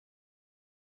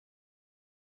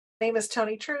name is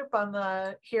Tony Troop.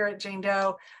 I'm here at Jane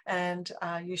Doe, and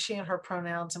use she and her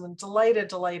pronouns. I'm delighted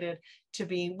to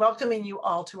be welcoming you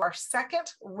all to our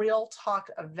second Real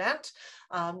Talk event.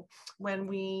 When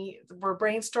we were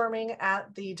brainstorming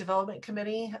at the development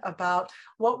committee about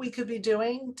what we could be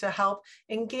doing to help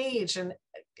engage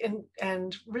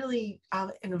and really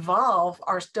involve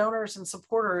our donors and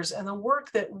supporters in the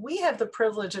work that we have the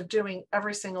privilege of doing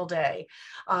every single day,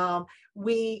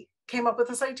 we came up with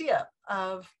this idea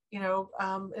of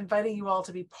inviting you all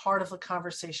to be part of the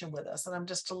conversation with us. And I'm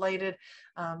just delighted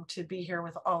to be here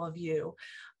with all of you.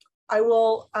 I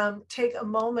will take a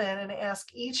moment and ask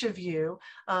each of you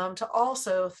to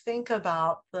also think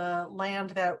about the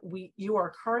land that you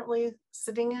are currently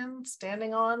sitting in,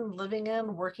 standing on, living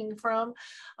in, working from,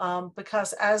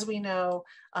 because as we know,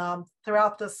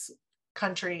 throughout this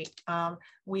country,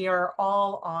 we are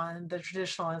all on the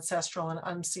traditional, ancestral, and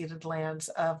unceded lands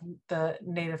of the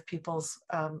Native peoples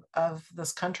of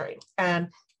this country. And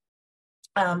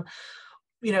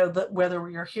whether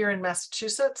you're here in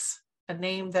Massachusetts, a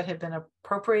name that had been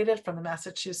appropriated from the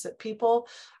Massachusetts people,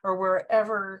 or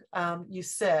wherever you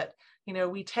sit,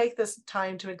 we take this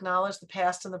time to acknowledge the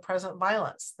past and the present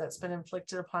violence that's been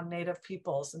inflicted upon Native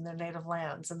peoples and their native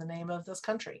lands in the name of this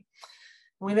country.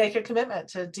 We make a commitment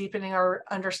to deepening our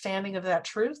understanding of that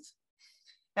truth.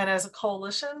 And as a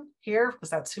coalition here,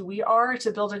 because that's who we are, to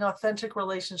building authentic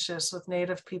relationships with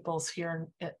Native peoples here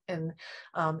in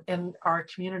our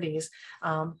communities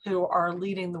who are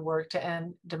leading the work to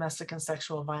end domestic and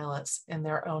sexual violence in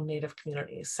their own Native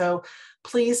communities. So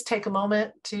please take a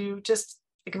moment to just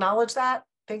acknowledge that,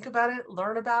 think about it,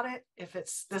 learn about it. If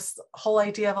it's this whole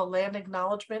idea of a land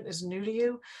acknowledgement is new to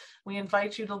you, we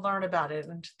invite you to learn about it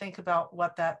and to think about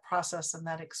what that process and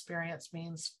that experience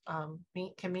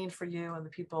can mean for you and the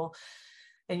people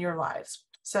in your lives.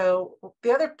 So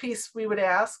the other piece we would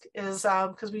ask is,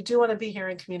 because we do want to be here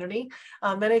in community,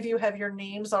 many of you have your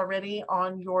names already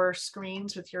on your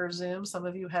screens with your Zoom. Some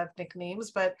of you have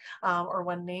nicknames, or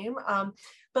one name,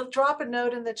 but drop a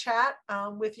note in the chat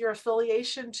with your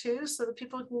affiliation too, so that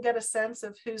people can get a sense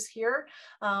of who's here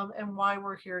and why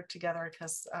we're here together,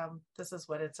 because this is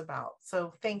what it's about.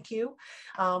 So thank you.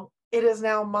 It is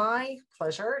now my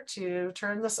pleasure to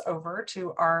turn this over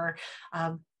to our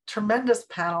tremendous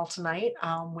panel tonight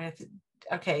I'm going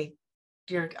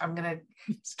to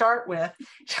start with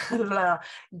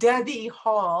Debbie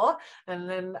Hall, and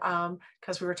then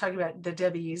because we were talking about the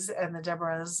Debbies and the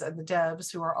Debras and the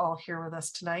Debs who are all here with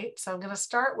us tonight. So I'm going to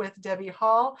start with Debbie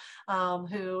Hall,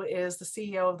 who is the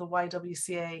CEO of the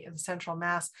YWCA in Central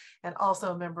Mass and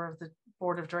also a member of the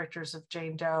board of directors of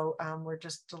Jane Doe. We're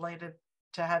just delighted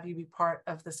to have you be part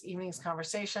of this evening's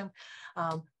conversation.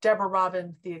 Debra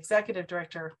Robbin, the executive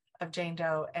director of Jane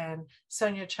Doe, and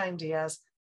Sonia Chang-Díaz,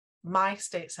 my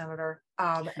state senator,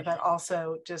 but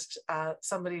also just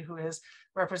somebody who has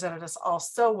represented us all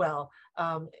so well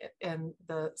in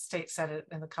the state Senate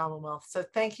and the Commonwealth. So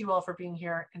thank you all for being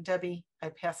here. And Debbie, I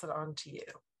pass it on to you.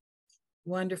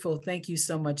 Wonderful. Thank you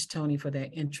so much, Tony, for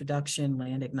that introduction,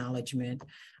 land acknowledgement.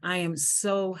 I am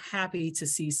so happy to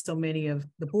see so many of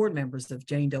the board members of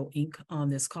Jane Doe Inc.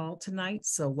 on this call tonight.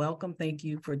 So welcome. Thank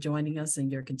you for joining us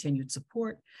and your continued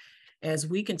support as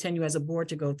we continue as a board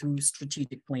to go through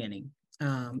strategic planning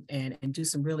and do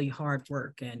some really hard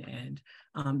work. And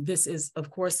this is, of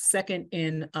course, second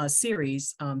in a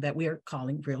series that we are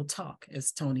calling Real Talk,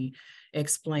 as Tony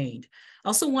explained. I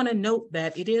also want to note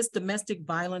that it is Domestic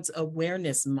Violence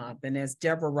Awareness Month. And as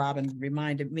Debra Robbin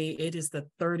reminded me, it is the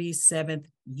 37th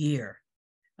year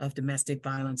of Domestic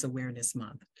Violence Awareness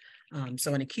Month. So I'm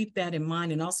going to keep that in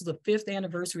mind. And also the 5th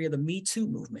anniversary of the Me Too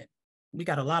movement. We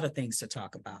got a lot of things to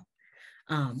talk about.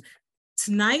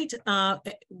 Tonight,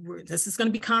 this is going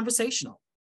to be conversational.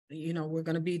 We're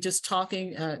going to be just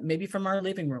talking maybe from our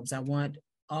living rooms. I want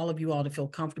all of you all to feel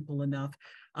comfortable enough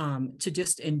to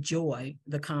just enjoy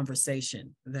the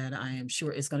conversation that I am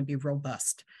sure is going to be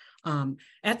robust.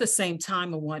 At the same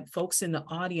time, I want folks in the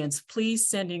audience, please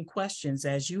send in questions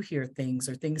as you hear things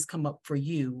or things come up for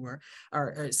you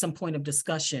or some point of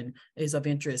discussion is of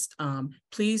interest.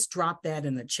 Please drop that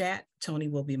in the chat. Tony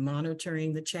will be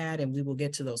monitoring the chat and we will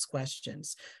get to those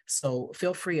questions. So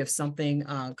feel free if something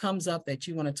comes up that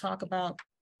you want to talk about.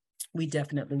 We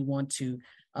definitely want to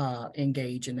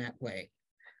engage in that way.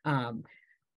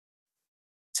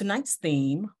 Tonight's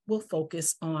theme will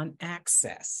focus on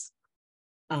access.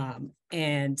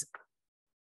 And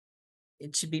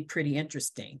it should be pretty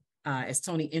interesting. As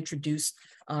Tony introduced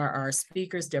our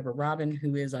speakers, Debra Robbin,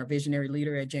 who is our visionary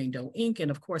leader at Jane Doe Inc., and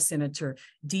of course, Senator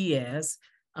Díaz,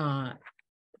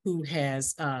 who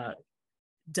has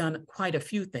done quite a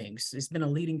few things. She's been a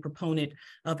leading proponent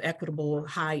of equitable,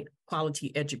 high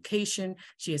quality education.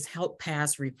 She has helped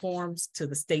pass reforms to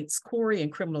the state's core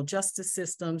and criminal justice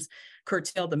systems,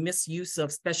 curtail the misuse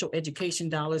of special education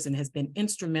dollars, and has been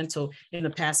instrumental in the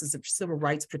passage of civil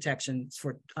rights protections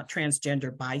for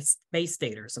transgender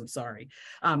Bay-Staters.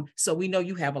 So we know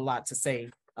you have a lot to say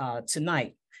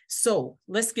tonight. So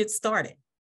let's get started.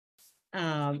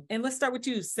 And let's start with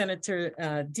you,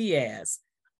 Senator Diaz.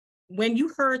 When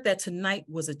you heard that tonight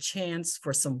was a chance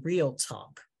for some real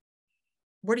talk,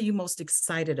 what are you most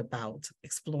excited about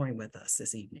exploring with us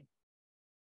this evening?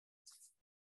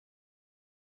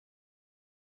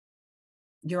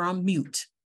 You're on mute.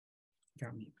 You're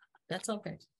on mute. That's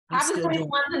okay. I'm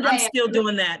still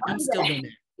doing that.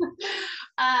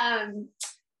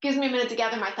 Gives me a minute to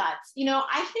gather my thoughts.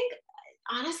 I think,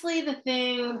 honestly, the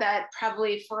thing that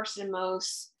probably first and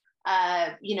most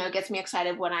gets me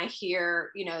excited when I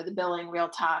hear, the billing real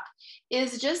talk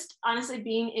is just honestly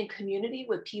being in community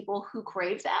with people who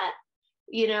crave that,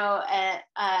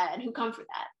 and who come for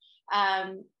that.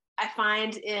 I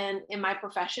find in my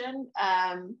profession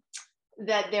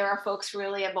that there are folks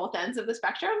really at both ends of the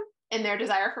spectrum in their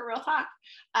desire for real talk.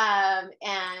 And,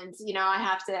 I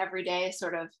have to every day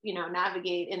sort of,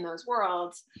 navigate in those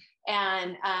worlds.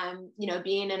 And,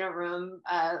 being in a room,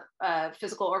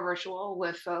 physical or virtual,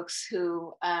 with folks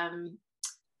who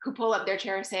pull up their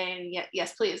chair saying,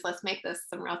 yes, please, let's make this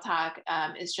some real talk,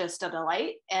 is just a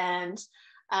delight. And,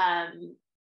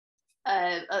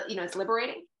 it's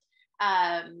liberating.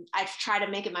 I try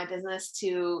to make it my business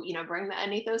to, bring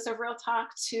the ethos of real talk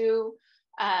to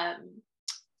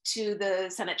the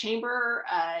Senate chamber,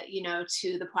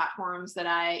 to the platforms that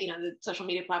the social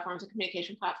media platforms and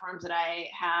communication platforms that I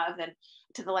have, and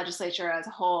to the legislature as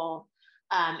a whole,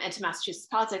 and to Massachusetts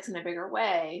politics in a bigger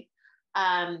way.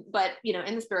 But,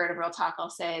 in the spirit of real talk, I'll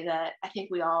say that I think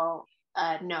we all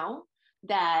know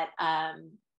that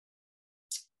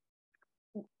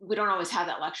we don't always have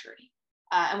that luxury.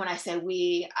 And when I say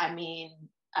we, I mean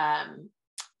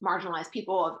marginalized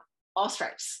people of all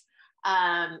stripes.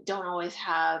 Don't always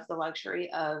have the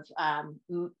luxury of,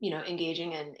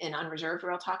 engaging in unreserved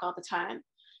real talk all the time,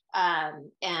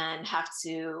 and have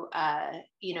to,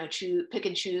 pick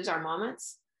and choose our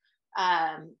moments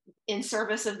in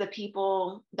service of the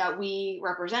people that we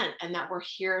represent and that we're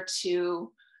here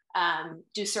to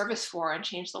do service for and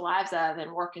change the lives of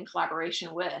and work in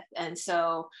collaboration with. And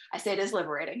so I say it is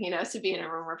liberating, to be in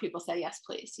a room where people say, yes,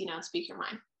 please, speak your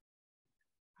mind.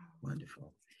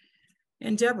 Wonderful.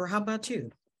 And Debra, how about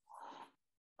you?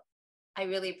 I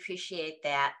really appreciate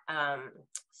that,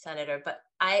 Senator, but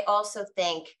I also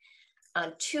think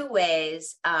on two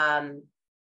ways,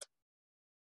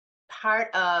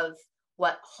 part of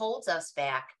what holds us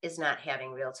back is not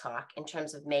having real talk in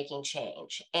terms of making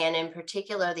change. And in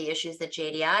particular, the issues that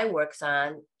JDI works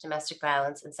on, domestic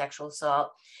violence and sexual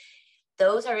assault,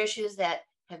 those are issues that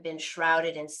have been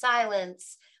shrouded in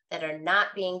silence, that are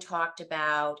not being talked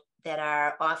about, that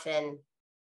are often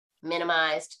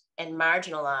minimized and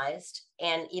marginalized,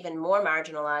 and even more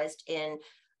marginalized in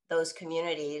those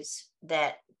communities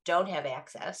that don't have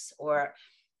access or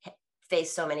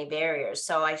face so many barriers.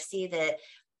 So I see that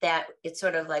it's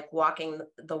sort of like walking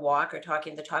the walk or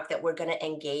talking the talk, that we're going to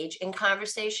engage in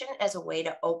conversation as a way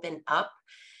to open up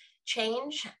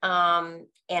change, and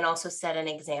also set an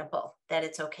example that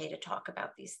it's okay to talk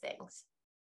about these things.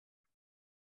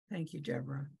 Thank you,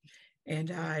 Debra. And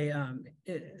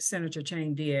Senator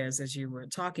Chang-Díaz, as you were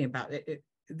talking about,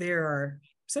 there are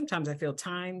sometimes I feel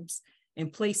times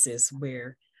and places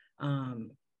where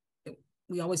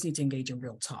we always need to engage in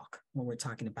real talk when we're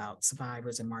talking about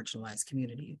survivors and marginalized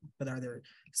community. But are there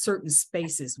certain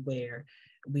spaces where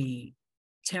we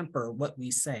temper what we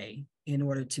say in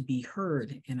order to be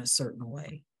heard in a certain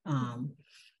way?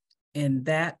 And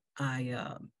that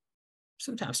I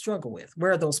sometimes struggle with.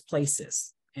 Where are those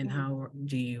places? And how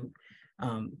do you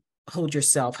hold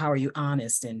yourself? How are you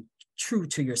honest and true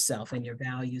to yourself and your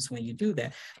values when you do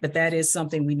that? But that is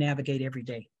something we navigate every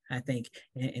day, I think,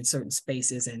 in certain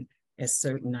spaces and as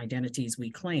certain identities we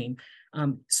claim.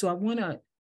 So I want to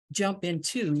jump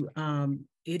into,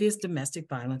 it is Domestic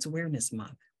Violence Awareness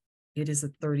Month. It is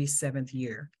the 37th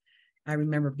year. I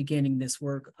remember beginning this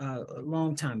work a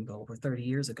long time ago, over 30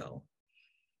 years ago.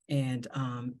 And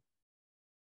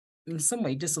in some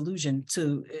way disillusioned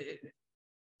to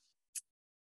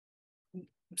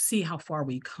see how far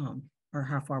we come or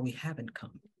how far we haven't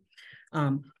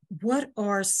come. What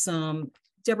are some,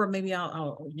 Debra, maybe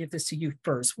I'll give this to you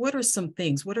first. What are some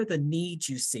things, what are the needs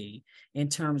you see in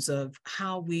terms of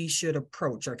how we should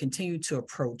approach or continue to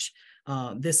approach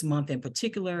this month in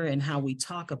particular, and how we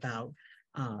talk about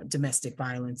domestic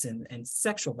violence and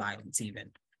sexual violence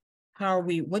even.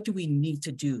 What do we need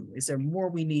to do? Is there more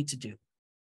we need to do?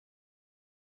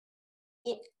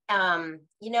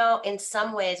 In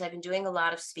some ways, I've been doing a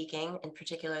lot of speaking, in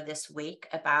particular this week,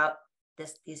 about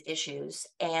these issues.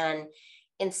 And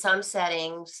in some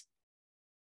settings,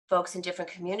 folks in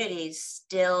different communities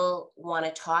still want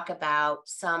to talk about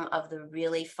some of the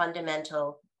really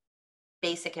fundamental,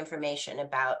 basic information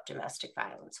about domestic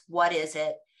violence. What is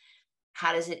it?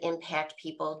 How does it impact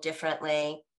people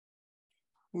differently?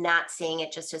 Not seeing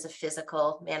it just as a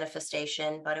physical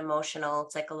manifestation, but emotional,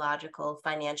 psychological,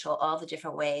 financial, all the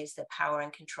different ways that power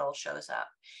and control shows up.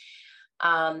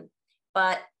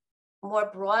 But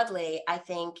more broadly, I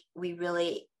think we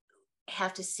really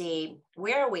have to see,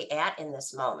 where are we at in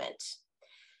this moment?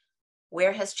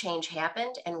 Where has change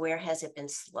happened and where has it been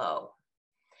slow?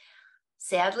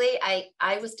 Sadly,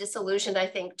 I was disillusioned, I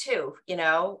think, too.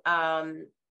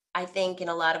 I think in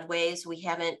a lot of ways we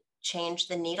haven't changed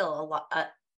the needle a lot,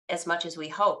 as much as we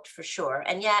hoped, for sure.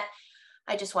 And yet,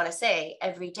 I just want to say,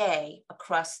 every day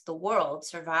across the world,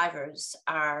 survivors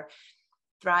are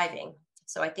thriving.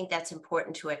 So I think that's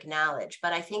important to acknowledge.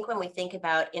 But I think when we think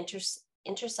about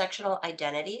intersectional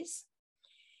identities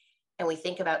and we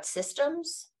think about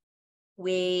systems,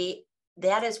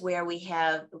 that is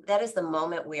the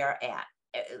moment we are at,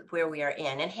 where we are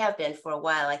in and have been for a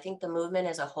while. I think the movement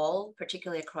as a whole,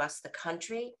 particularly across the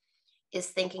country, is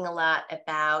thinking a lot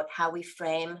about how we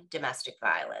frame domestic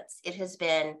violence. It has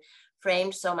been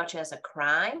framed so much as a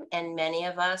crime, and many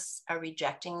of us are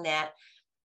rejecting that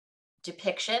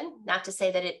depiction. Not to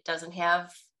say that it doesn't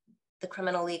have the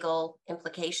criminal legal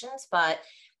implications, but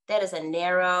that is a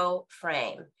narrow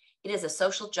frame. It is a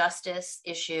social justice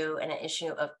issue and an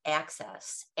issue of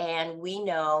access. And we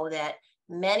know that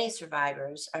many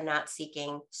survivors are not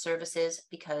seeking services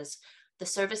because the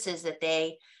services that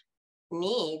they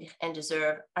need and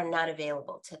deserve are not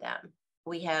available to them.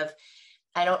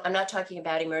 I'm not talking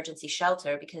about emergency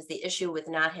shelter, because the issue with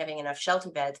not having enough shelter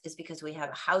beds is because we have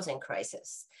a housing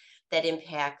crisis that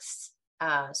impacts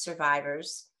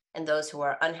survivors and those who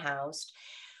are unhoused.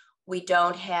 We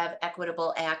don't have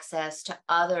equitable access to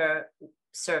other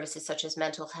services such as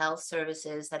mental health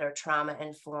services that are trauma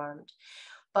informed.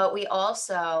 But we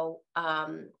also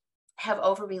have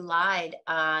over-relied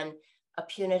on a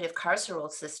punitive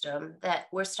carceral system that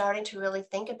we're starting to really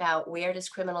think about, where does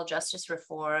criminal justice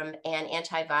reform and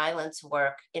anti-violence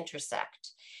work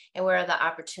intersect? And where are the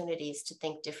opportunities to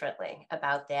think differently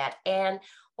about that? And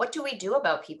what do we do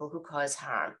about people who cause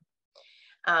harm?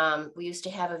 We used to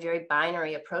have a very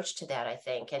binary approach to that, I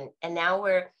think. And now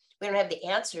we don't have the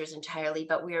answers entirely,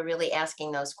 but we are really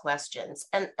asking those questions.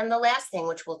 And the last thing,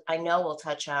 which I know we'll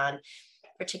touch on,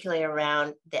 particularly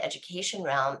around the education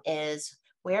realm, is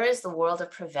where is the world of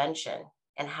prevention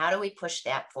and how do we push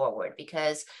that forward?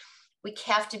 Because we're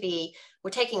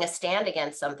taking a stand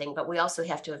against something, but we also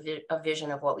have to have a vision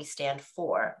of what we stand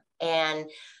for. And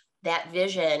that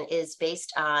vision is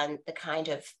based on the kind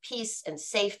of peace and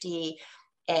safety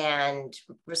and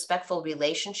respectful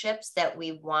relationships that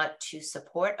we want to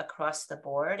support across the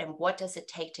board. And what does it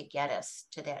take to get us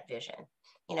to that vision?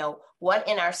 What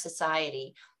in our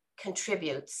society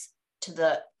contributes to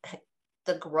the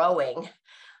growing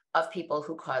of people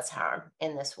who cause harm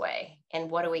in this way? And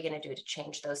what are we going to do to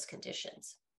change those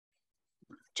conditions?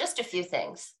 Just a few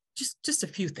things. Just a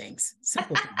few things,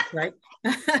 simple things, right?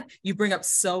 You bring up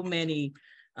so many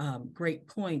great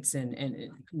points, and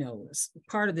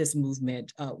part of this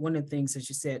movement, one of the things, as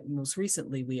you said, most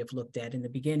recently we have looked at. In the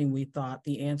beginning, we thought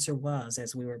the answer was,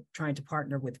 as we were trying to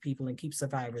partner with people and keep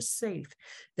survivors safe,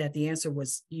 that the answer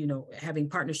was, having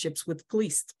partnerships with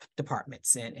police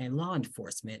departments and law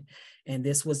enforcement. And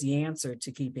this was the answer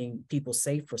to keeping people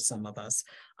safe for some of us.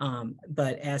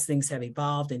 But as things have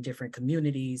evolved in different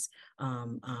communities,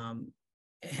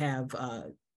 have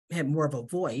had more of a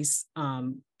voice,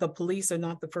 the police are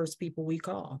not the first people we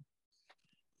call,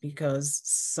 because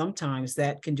sometimes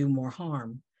that can do more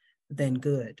harm than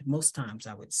good. Most times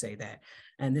I would say that.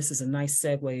 And this is a nice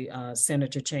segue,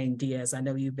 Senator Chang-Díaz. I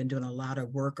know you've been doing a lot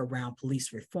of work around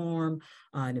police reform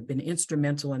and have been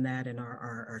instrumental in that in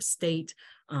our state,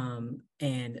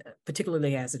 and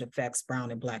particularly as it affects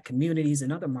Brown and Black communities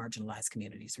and other marginalized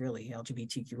communities, really,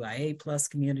 LGBTQIA plus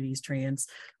communities, trans.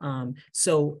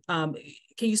 So can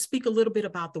you speak a little bit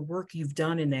about the work you've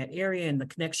done in that area and the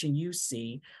connection you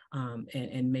see,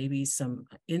 and maybe some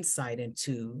insight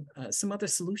into some other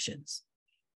solutions?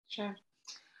 Sure.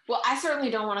 Well, I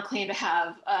certainly don't want to claim to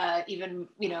have even,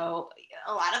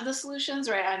 a lot of the solutions,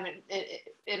 right? I mean,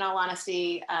 in all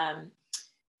honesty,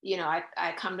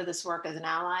 I come to this work as an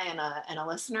ally and a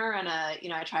listener, and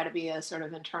I try to be a sort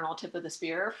of internal tip of the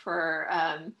spear for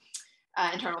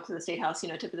internal to the State House,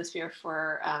 tip of the spear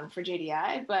for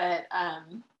JDI, but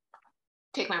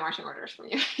take my marching orders from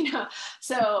you,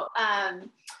 So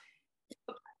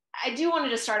I do want to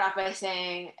just start off by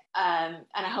saying, and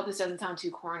I hope this doesn't sound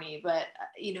too corny, but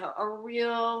a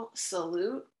real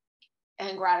salute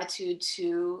and gratitude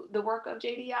to the work of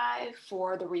JDI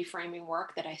for the reframing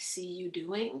work that I see you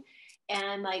doing.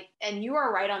 And you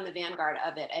are right on the vanguard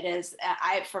of it. It is,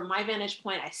 from my vantage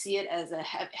point, I see it as a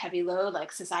heavy load.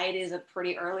 Like, society is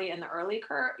pretty early in the early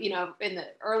curve, in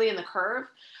the curve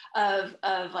of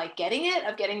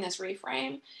getting this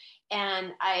reframe.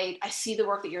 And I see the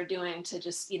work that you're doing to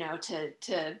just,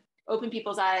 to open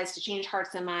people's eyes, to change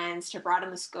hearts and minds, to broaden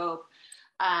the scope.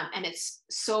 And it's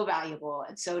so valuable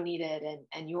and so needed.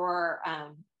 And your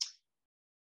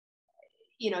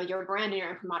brand and your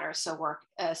imprimatur is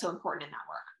so important in that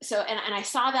work. So, and I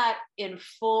saw that in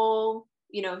full,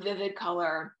 vivid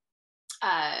color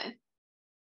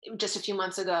just a few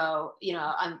months ago,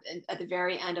 at the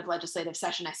very end of legislative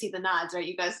session. I see the nods, right?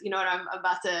 You guys, you know what I'm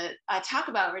about to talk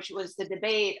about, which was the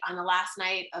debate on the last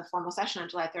night of formal session on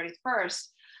July 31st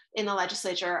in the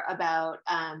legislature about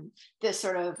this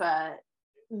sort of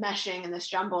meshing and this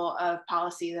jumble of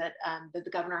policy that the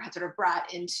governor had sort of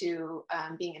brought into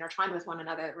being intertwined with one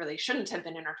another that really shouldn't have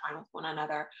been intertwined with one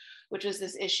another, which was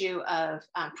this issue of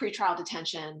pretrial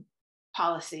detention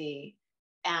policy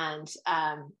and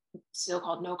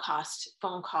so-called no-cost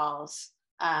phone calls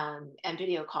and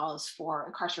video calls for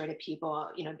incarcerated people,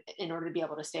 in order to be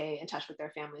able to stay in touch with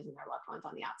their families and their loved ones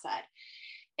on the outside.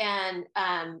 And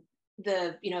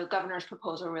the governor's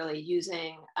proposal really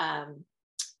using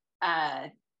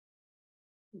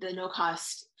the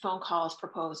no-cost phone calls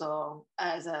proposal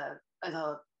as a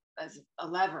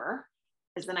lever,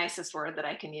 is the nicest word that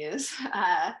I can use,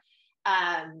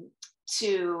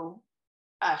 to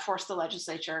force the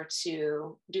legislature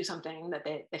to do something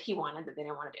that he wanted that they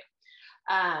didn't want to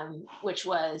do, which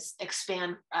was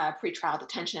expand pretrial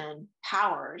detention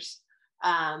powers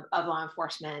of law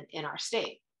enforcement in our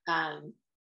state.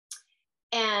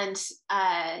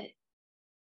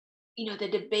 The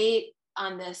debate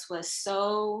on this was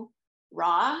so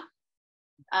raw,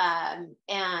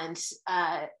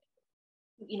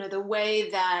 the way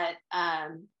that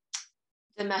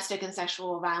domestic and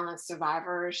sexual violence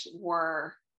survivors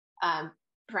were,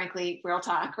 frankly, real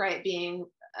talk, right, being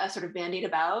sort of bandied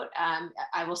about.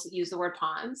 I will use the word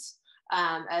pawns,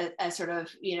 as sort of,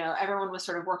 everyone was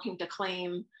sort of working to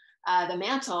claim the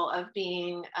mantle of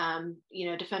being,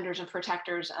 defenders and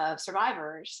protectors of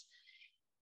survivors.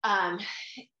 And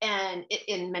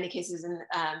in many cases,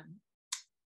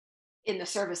 in the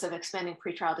service of expanding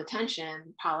pretrial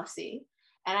detention policy.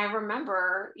 And I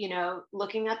remember,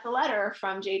 looking at the letter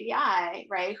from JDI,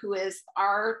 right, who is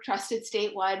our trusted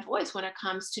statewide voice when it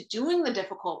comes to doing the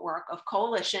difficult work of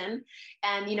coalition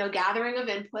and, gathering of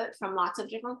input from lots of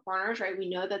different corners, right? We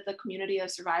know that the community of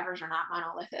survivors are not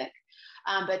monolithic,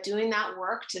 but doing that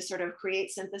work to sort of create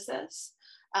synthesis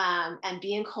and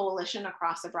be in coalition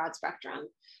across a broad spectrum.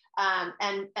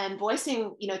 And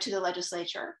voicing, to the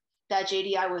legislature that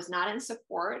JDI was not in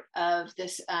support of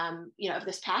this, of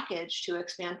this package to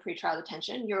expand pretrial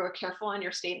detention. You were careful in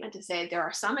your statement to say there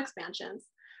are some expansions,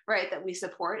 right, that we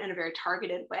support in a very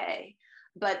targeted way,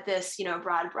 but this,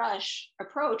 broad brush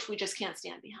approach, we just can't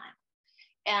stand behind.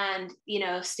 And,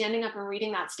 standing up and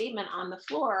reading that statement on the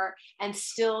floor and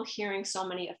still hearing so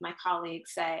many of my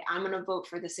colleagues say, I'm going to vote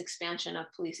for this expansion of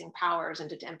policing powers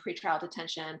and pretrial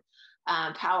detention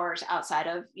powers outside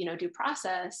of, due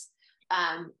process,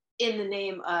 in the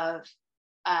name of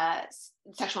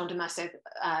sexual and domestic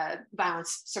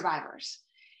violence survivors.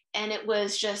 And it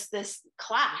was just this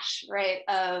clash, right,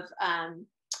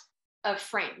 of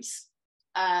frames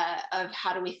of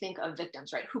how do we think of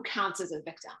victims, right? Who counts as a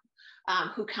victim?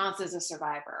 Who counts as a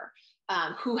survivor?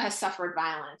 Who has suffered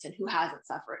violence and who hasn't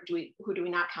suffered? Who do we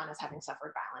not count as having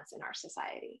suffered violence in our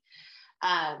society?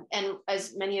 And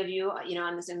as many of you,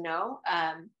 on the Zoom know,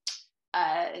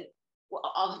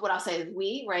 what I'll say is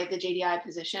we, right, the JDI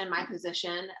position, my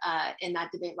position in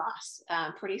that debate lost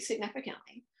pretty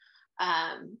significantly.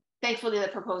 Thankfully, the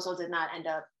proposal did not end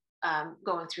up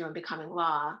going through and becoming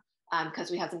law because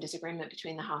we had some disagreement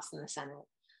between the House and the Senate.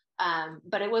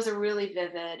 But it was a really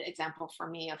vivid example for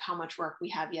me of how much work we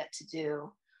have yet to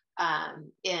do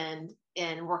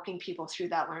in working people through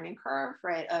that learning curve,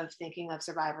 right, of thinking of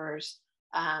survivors,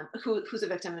 who's a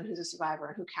victim and who's a survivor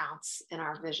and who counts in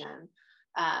our vision,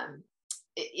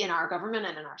 in our government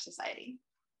and in our society.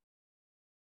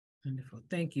 Wonderful.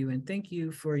 Thank you. And thank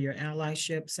you for your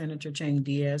allyship, Senator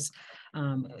Chang-Díaz.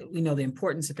 We know the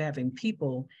importance of having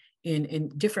people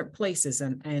in different places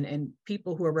and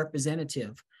people who are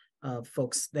representative of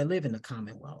folks that live in the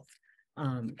Commonwealth.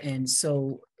 And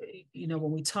so,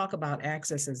 when we talk about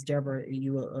access, as Debra,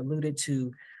 you alluded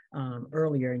to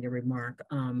earlier in your remark,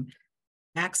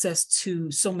 access to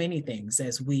so many things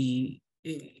as we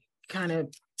kind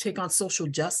of take on social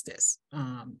justice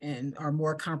and are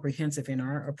more comprehensive in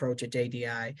our approach at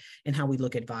JDI and how we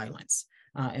look at violence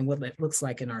and what it looks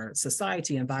like in our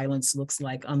society. And violence looks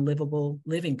like unlivable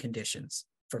living conditions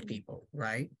for people,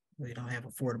 right? We don't have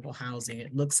affordable housing.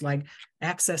 It looks like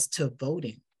access to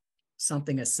voting,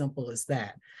 something as simple as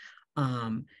that,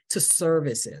 to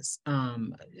services,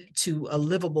 to a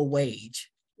livable wage,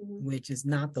 which is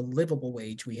not the livable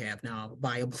wage we have now.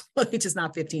 Viable wage is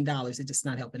not $15. It's just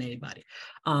not helping anybody.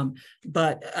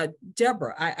 But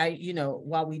Debra,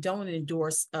 while we don't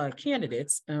endorse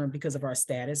candidates because of our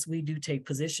status, we do take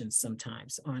positions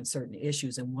sometimes on certain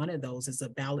issues. And one of those is a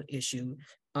ballot issue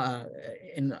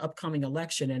in the upcoming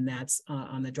election, and that's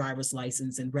on the driver's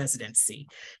license and residency.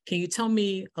 Can you tell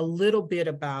me a little bit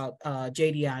about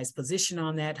JDI's position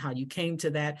on that, how you came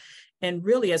to that? And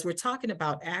really, as we're talking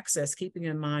about access, keeping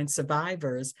in mind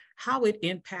survivors, how it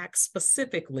impacts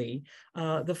specifically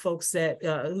the folks that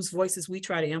whose voices we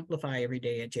try to amplify every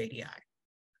day at JDI.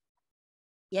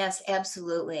 Yes,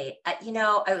 absolutely.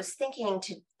 I was thinking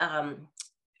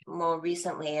more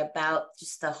recently about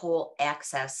just the whole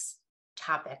access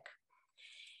topic.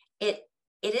 It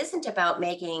isn't about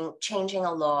changing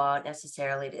a law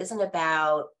necessarily. It isn't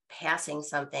about passing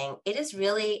something. It is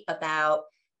really about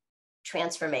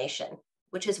transformation,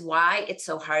 which is why it's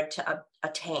so hard to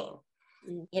attain.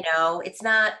 It's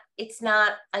not,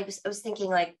 I was thinking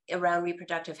like around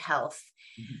reproductive health.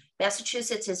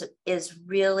 Massachusetts is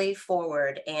really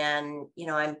forward, and,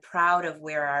 I'm proud of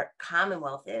where our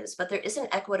Commonwealth is, but there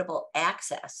isn't equitable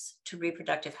access to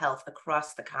reproductive health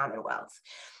across the Commonwealth.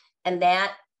 And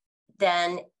that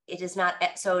then it is not,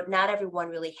 so not everyone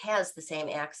really has the same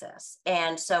access.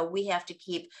 And so we have to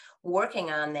keep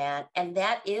working on that. And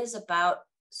that is about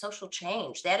social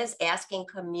change. That is asking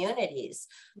communities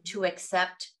to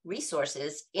accept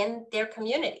resources in their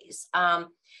communities.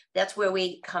 That's where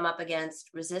we come up against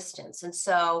resistance. And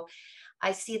so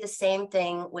I see the same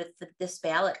thing with this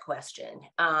ballot question.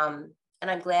 And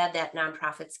I'm glad that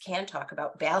nonprofits can talk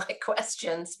about ballot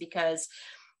questions, because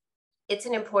it's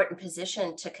an important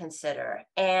position to consider.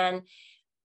 And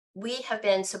we have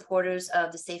been supporters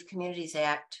of the Safe Communities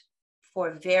Act for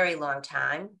a very long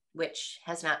time, which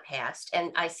has not passed.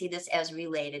 And I see this as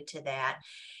related to that.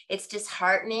 It's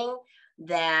disheartening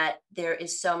that there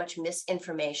is so much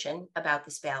misinformation about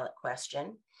this ballot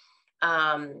question,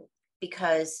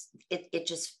 because it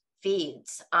just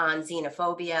feeds on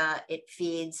xenophobia. It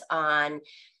feeds on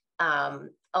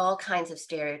all kinds of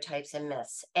stereotypes and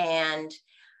myths. And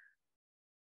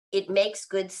it makes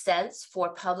good sense for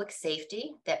public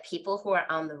safety that people who are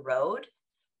on the road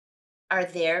are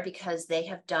there because they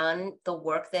have done the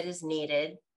work that is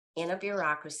needed in a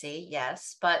bureaucracy,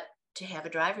 yes, but to have a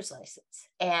driver's license.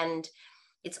 And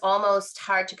it's almost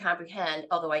hard to comprehend,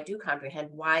 although I do comprehend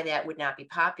why that would not be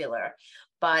popular.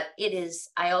 But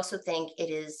I also think it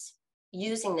is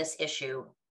using this issue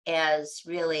as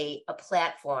really a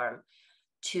platform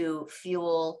to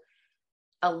fuel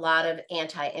a lot of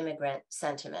anti-immigrant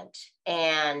sentiment.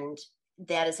 And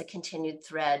that is a continued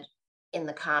thread in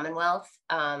the Commonwealth.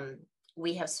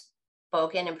 We have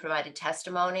spoken and provided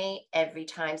testimony every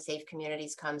time Safe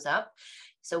Communities comes up,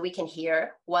 so we can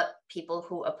hear what people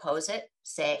who oppose it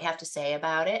have to say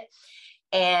about it.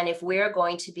 And if we're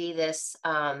going to be this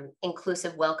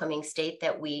inclusive, welcoming state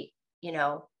that we,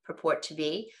 purport to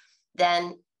be,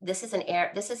 then this is an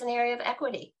area of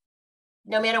equity.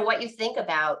 No matter what you think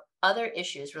about other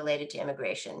issues related to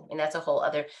immigration, and that's a whole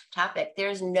other topic,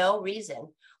 there's no reason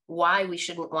why we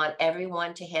shouldn't want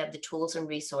everyone to have the tools and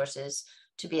resources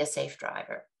to be a safe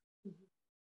driver.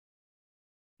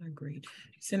 Agreed.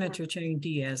 Senator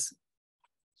Chang-Díaz,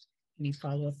 any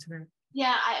follow-up to that?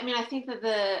 Yeah, I think that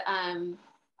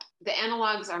the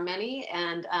analogs are many,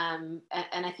 and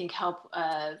I think help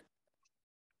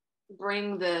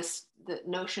bring the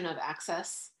notion of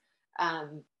access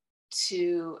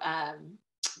to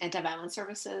anti-violence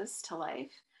services to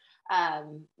life.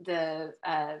 The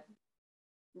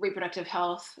reproductive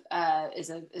health is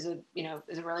a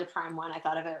really prime one. I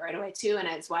thought of it right away too, and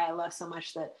it's why I love so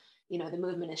much that the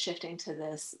movement is shifting to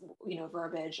this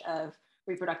verbiage of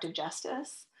reproductive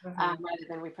justice rather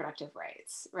than reproductive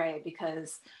rights, right?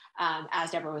 Because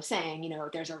as Debra was saying,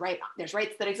 there's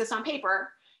rights that exist on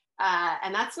paper,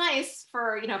 And that's nice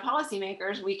for, you know,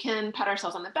 policymakers. We can pat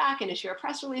ourselves on the back and issue a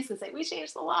press release and say, we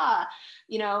changed the law,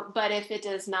 you know, but if it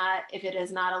is not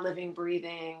a living,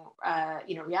 breathing,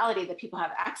 you know, reality that people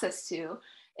have access to,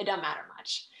 it doesn't matter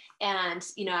much. And,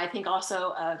 you know, I think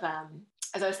also of,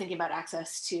 as I was thinking about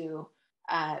access to,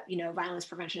 you know, violence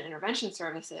prevention intervention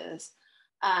services,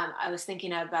 I was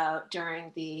thinking about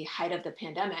during the height of the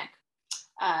pandemic,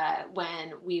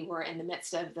 when we were in the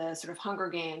midst of the sort of Hunger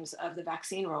Games of the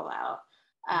vaccine rollout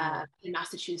in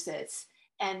Massachusetts.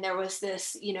 And there was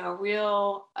this, you know,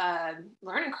 real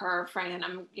learning curve, Frank, and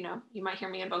I'm, you know, you might hear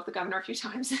me invoke the governor a few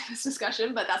times in this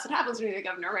discussion, but that's what happens when you're the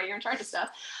governor, right? You're in charge of stuff.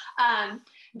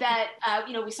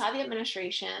 You know, we saw the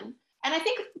administration, and I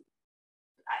think,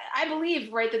 I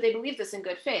believe, right, that they believed this in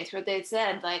good faith, where they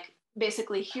said, like,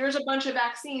 basically, here's a bunch of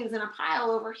vaccines in a pile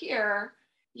over here,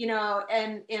 you know,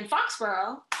 and in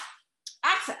Foxborough,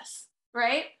 access,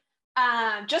 right?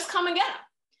 Just come and get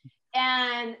them,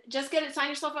 and just sign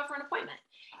yourself up for an appointment.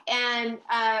 And,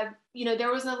 you know,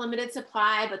 there was a limited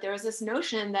supply, but there was this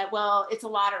notion that, well, it's a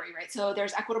lottery, right? So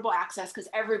there's equitable access because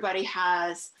everybody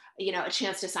has, you know, a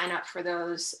chance to sign up for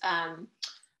those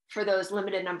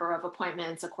limited number of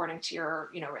appointments according to your,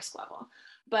 you know, risk level.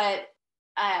 But,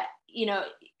 you know,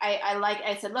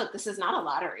 I said, look, this is not a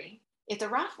lottery, it's a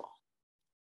raffle.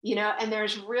 You know, and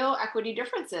there's real equity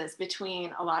differences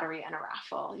between a lottery and a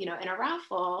raffle. You know, in a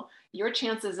raffle, your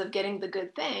chances of getting the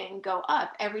good thing go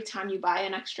up every time you buy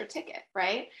an extra ticket,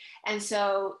 right? And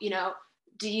so, you know,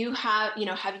 do you have, you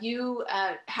know, have you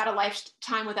had a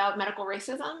lifetime without medical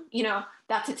racism? You know,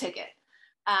 that's a ticket.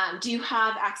 Do you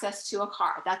have access to a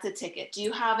car? That's a ticket. Do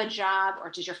you have a job, or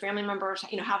does your family members,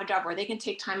 you know, have a job where they can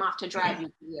take time off to drive you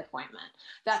to the appointment?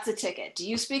 That's a ticket. Do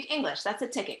you speak English? That's a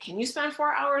ticket. Can you spend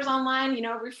 4 hours online, you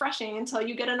know, refreshing until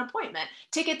you get an appointment?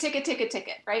 Ticket, ticket, ticket,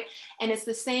 ticket, right? And it's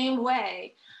the same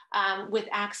way with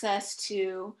access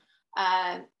to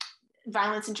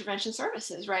violence intervention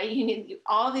services, right? You need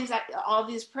all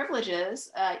these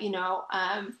privileges, you know,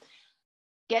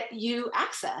 get you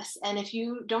access. And if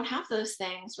you don't have those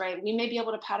things, right, we may be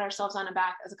able to pat ourselves on the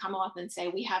back as a Commonwealth and say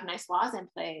we have nice laws in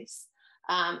place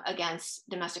against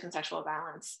domestic and sexual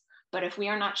violence. But if we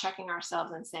are not checking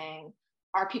ourselves and saying,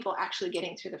 are people actually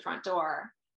getting through the front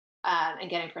door and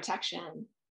getting protection?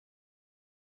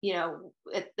 You know,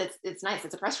 it's nice,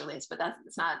 it's a press release, but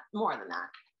it's not more than that.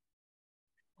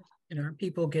 And are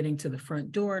people getting to the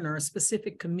front door in our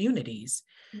specific communities?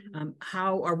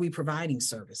 How are we providing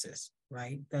services,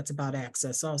 right? That's about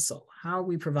access also. How are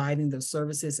we providing those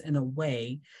services in a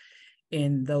way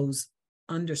in those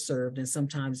underserved and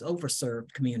sometimes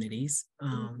overserved communities,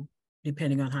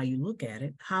 depending on how you look at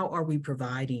it? How are we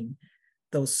providing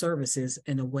those services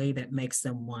in a way that makes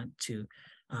them want to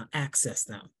access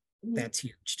them? That's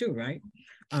huge too, right?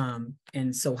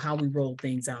 And so how we roll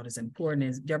things out is important.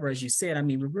 As Debra, as you said, I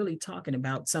mean, we're really talking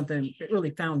about something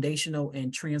really foundational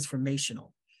and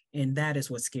transformational. And that is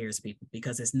what scares people,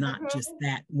 because it's not just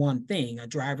that one thing. A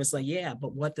driver's like, yeah,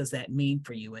 but what does that mean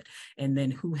for you? And then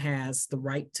who has the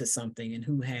right to something and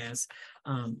who has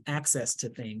access to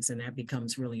things? And that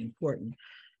becomes really important.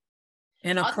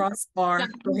 And across our,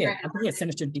 go ahead,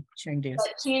 Senator Chang-Díaz.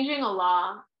 Changing a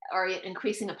law or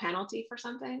increasing a penalty for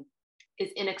something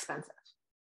is inexpensive.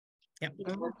 Yep. You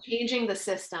know, changing the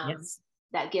systems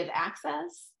that give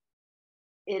access,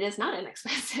 it is not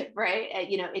inexpensive, right?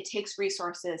 You know, it takes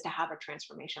resources to have a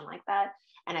transformation like that.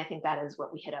 And I think that is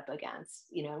what we hit up against,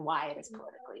 you know, and why it is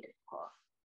politically difficult.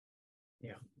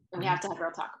 Yeah. And we have to have real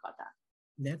talk about that.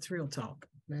 That's real talk.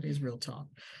 That is real talk.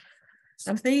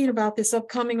 I'm thinking about this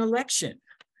upcoming election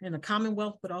in the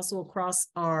Commonwealth, but also across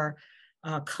our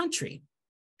country,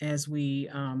 as we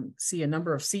see a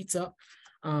number of seats up,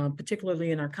 particularly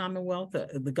in our Commonwealth.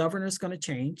 The governor is going to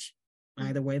change.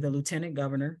 Either way, the lieutenant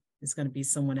governor is going to be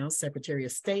someone else, Secretary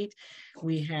of State.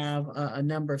 We have a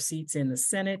number of seats in the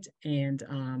Senate and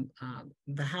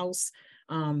the House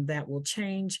that will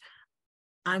change.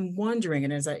 I'm wondering,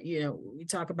 and as we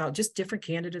talk about just different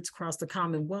candidates across the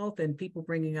Commonwealth and people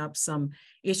bringing up some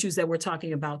issues that we're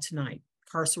talking about tonight,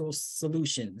 carceral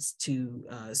solutions to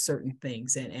certain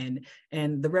things,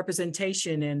 and the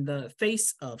representation and the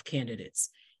face of candidates,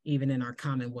 even in our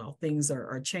Commonwealth, things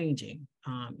are changing,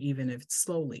 even if it's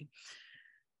slowly.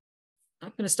 I'm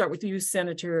going to start with you,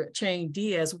 Senator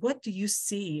Chang-Díaz. What do you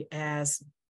see as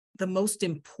the most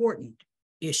important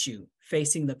issue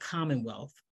facing the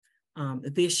Commonwealth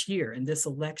this year in this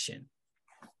election?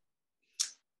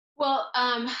 Well,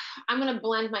 I'm going to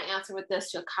blend my answer with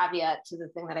this to a caveat to the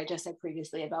thing that I just said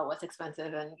previously about what's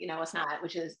expensive and, you know, what's not,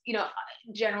 which is, you know,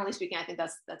 generally speaking, I think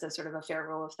that's a sort of a fair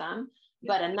rule of thumb.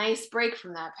 But a nice break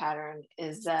from that pattern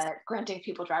is that granting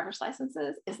people driver's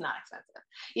licenses is not expensive.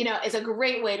 You know, it's a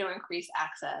great way to increase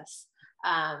access.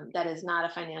 That is not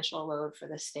a financial load for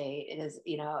the state. It is,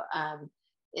 you know,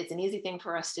 it's an easy thing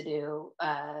for us to do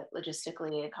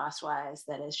logistically and cost-wise.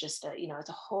 That is just, you know, it's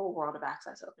a whole world of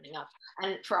access opening up.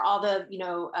 And for all the, you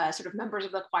know, sort of members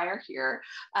of the choir here,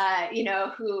 you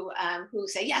know, who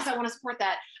say, yes, I want to support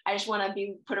that. I just want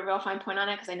to put a real fine point on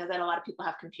it, because I know that a lot of people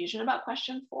have confusion about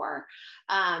question 4,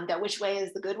 that which way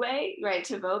is the good way, right,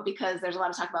 to vote, because there's a lot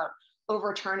of talk about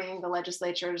overturning the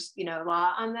legislature's, you know,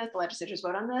 law on this, the legislature's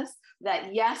vote on this,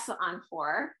 that yes on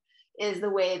 4 is the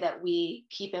way that we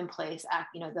keep in place,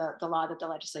 you know, the law that the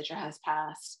legislature has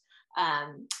passed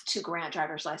to grant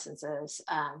driver's licenses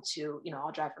to, you know,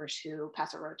 all drivers who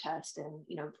pass a road test and,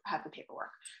 you know, have the paperwork.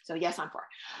 So yes on 4.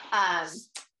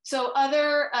 So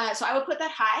I would put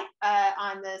that high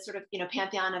on the sort of, you know,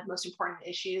 pantheon of most important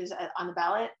issues on the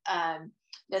ballot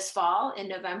this fall in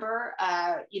November,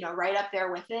 you know, right up there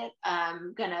with it.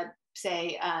 I'm gonna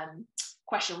say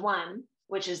question 1,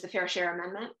 which is the Fair Share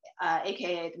Amendment,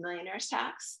 AKA the millionaire's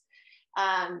tax.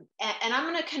 And I'm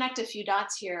going to connect a few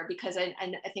dots here, because I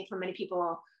think for many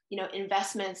people, you know,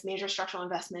 investments, major structural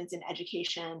investments in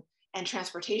education and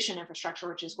transportation infrastructure,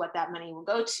 which is what that money will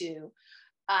go to,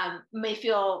 may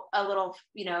feel a little,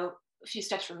 you know, a few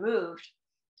steps removed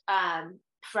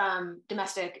from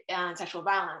domestic and sexual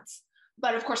violence.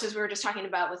 But of course, as we were just talking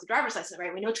about with the driver's license,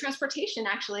 right, we know transportation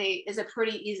actually is a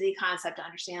pretty easy concept to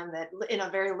understand, that in a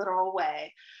very literal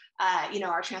way, you know,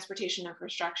 our transportation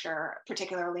infrastructure,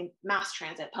 particularly mass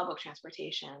transit, public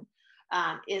transportation,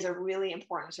 is a really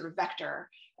important sort of vector,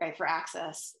 right, for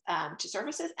access to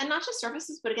services, and not just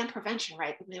services, but again, prevention,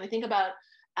 right? When we think about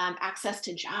access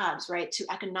to jobs, right, to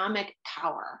economic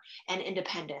power and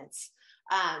independence,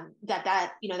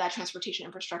 that you know, that transportation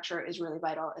infrastructure is really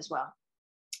vital as well.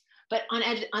 But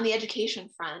on the education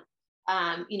front,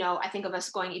 you know, I think of us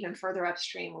going even further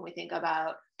upstream when we think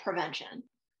about prevention.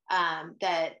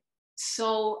 That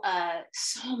so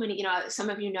many, you know, some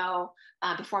of you know,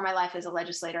 before my life as a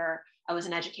legislator, I was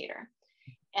an educator,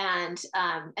 and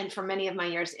for many of my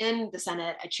years in the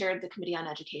Senate, I chaired the Committee on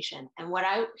Education. And what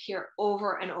I hear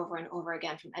over and over and over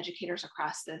again from educators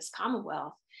across this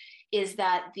Commonwealth is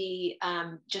that the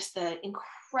just the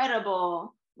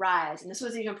incredible rise, and this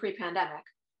was even pre-pandemic,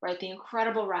 right? The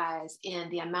incredible rise in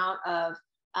the amount of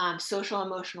social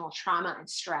emotional trauma and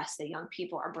stress that young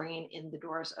people are bringing in the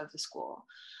doors of the school.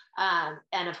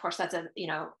 And of course, that's you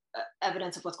know,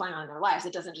 evidence of what's going on in their lives.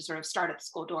 It doesn't just sort of start at the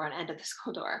school door and end at the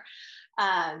school door.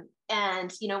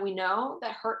 And you know, we know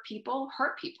that hurt people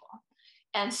hurt people.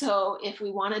 And so if we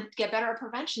want to get better at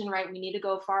prevention, right, we need to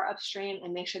go far upstream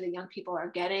and make sure that young people are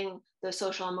getting those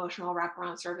social emotional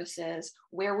wraparound services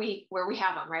where we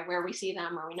have them, right, where we see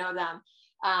them, where we know them.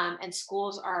 And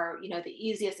schools are, you know, the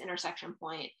easiest intersection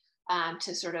point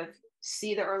to sort of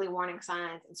see the early warning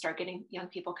signs and start getting young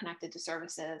people connected to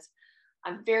services.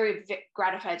 I'm very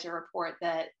gratified to report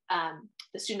that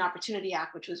the Student Opportunity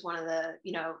Act, which was one of the,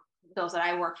 you know, bills that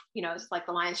I worked, you know, it's like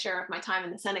the lion's share of my time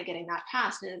in the Senate getting that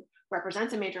passed, and it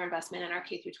represents a major investment in our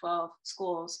K through 12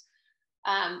 schools,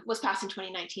 was passed in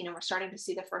 2019, and we're starting to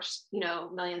see the first, you know,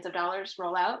 millions of dollars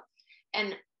roll out,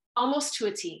 and almost to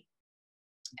a T.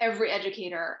 Every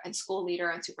educator and school leader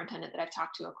and superintendent that I've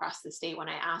talked to across the state, when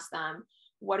I ask them,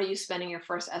 what are you spending your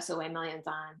first SOA millions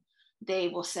on? They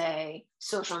will say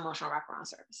social emotional wraparound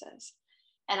services.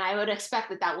 And I would expect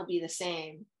that that will be the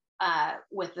same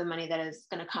with the money that is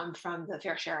going to come from the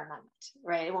Fair Share Amendment,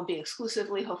 right? It won't be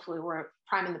exclusively, hopefully we're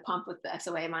priming the pump with the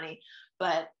SOA money,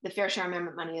 but the Fair Share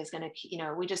Amendment money is going to, you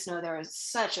know, we just know there is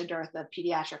such a dearth of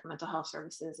pediatric mental health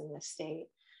services in this state.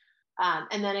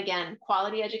 And then again,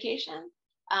 quality education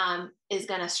is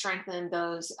going to strengthen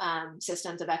those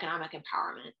systems of economic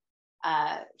empowerment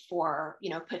for, you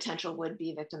know, potential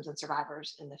would-be victims and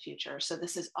survivors in the future. So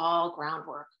this is all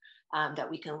groundwork that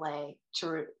we can lay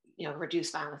to, you know,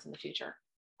 reduce violence in the future.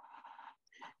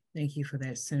 Thank you for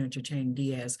that, Senator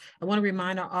Chang-Díaz. I want to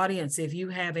remind our audience, if you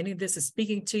have any of this is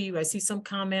speaking to you, I see some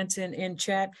comments in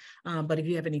chat, but if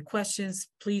you have any questions,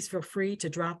 please feel free to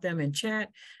drop them in chat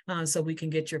so we can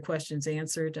get your questions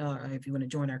answered. If you want to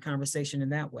join our conversation in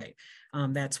that way,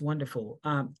 that's wonderful.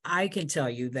 I can tell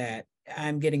you that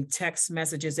I'm getting text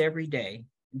messages every day,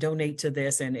 donate to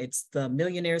this, and it's the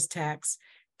millionaire's tax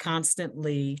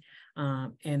constantly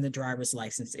and the driver's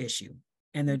license issue.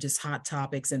 And they're just hot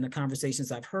topics, and the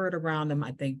conversations I've heard around them,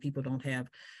 I think people don't have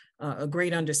a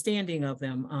great understanding of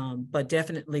them, but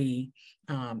definitely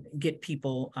get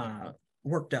people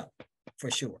worked up for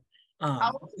sure.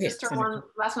 I'll just throw one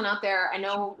last one out there. I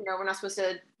know, you know, we're not supposed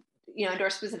to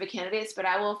endorse specific candidates, but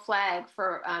I will flag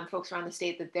for folks around the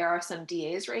state that there are some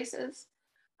DA's races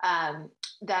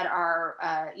that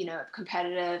are,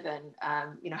 competitive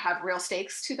and, have real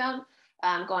stakes to them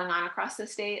going on across the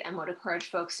state, and would encourage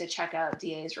folks to check out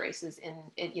DA's races in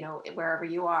wherever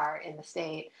you are in the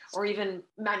state, or even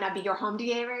might not be your home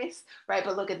DA race, right?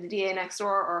 But look at the DA next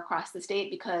door or across the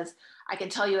state, because I can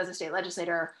tell you as a state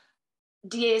legislator,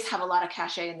 DAs have a lot of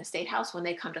cachet in the state house when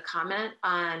they come to comment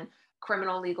on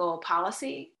criminal legal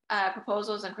policy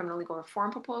proposals and criminal legal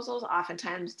reform proposals.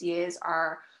 Oftentimes DAs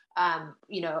are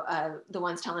the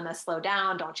ones telling us slow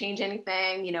down, don't change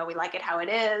anything, we like it how it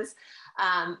is.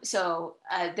 So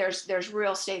there's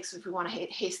real stakes if we want to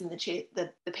hasten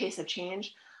the pace of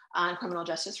change on criminal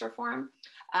justice reform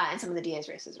and some of the DA's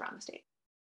races around the state.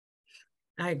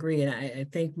 I agree. And I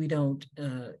think we don't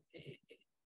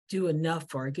do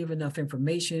enough or give enough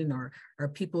information, or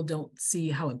people don't see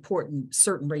how important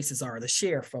certain races are. The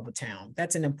sheriff of a town,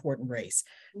 that's an important race.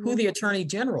 Mm-hmm. Who the attorney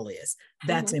general is,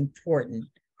 that's mm-hmm. important.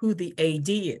 Who the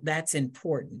AD, that's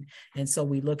important. And so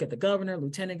we look at the governor,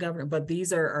 lieutenant governor, but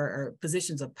these are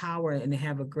positions of power, and they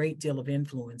have a great deal of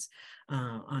influence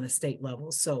on a state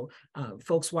level. So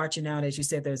folks watching out, as you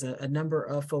said, there's a number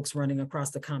of folks running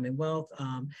across the Commonwealth.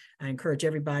 I encourage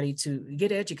everybody to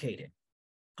get educated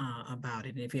about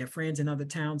it. And if you have friends in other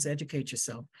towns, educate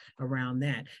yourself around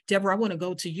that. Debra, I want to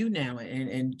go to you now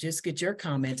and just get your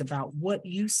comments about what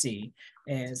you see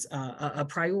as a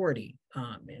priority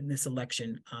in this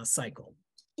election cycle.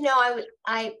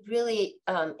 I really,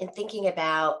 in thinking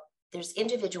about, there's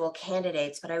individual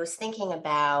candidates, but I was thinking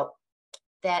about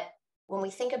that when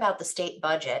we think about the state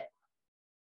budget,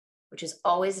 which is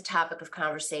always a topic of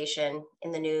conversation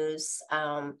in the news,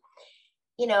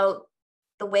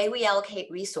 the way we allocate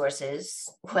resources,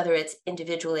 whether it's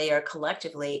individually or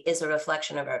collectively, is a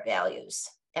reflection of our values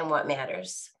and what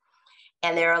matters.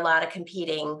 And there are a lot of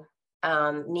competing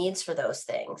needs for those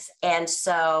things. And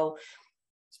so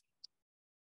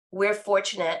we're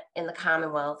fortunate in the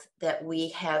Commonwealth that we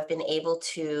have been able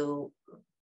to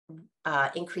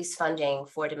increase funding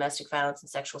for domestic violence and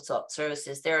sexual assault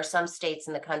services. There are some states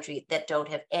in the country that don't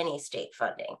have any state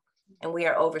funding, and we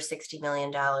are over $60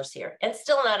 million here, and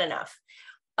still not enough.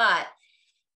 But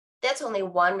that's only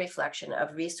one reflection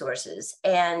of resources.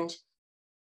 And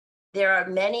there are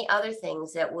many other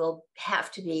things that will have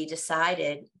to be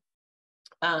decided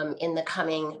in the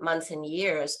coming months and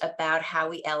years about how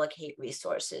we allocate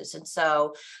resources. And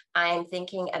so I'm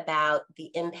thinking about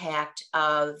the impact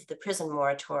of the prison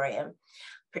moratorium,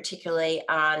 particularly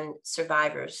on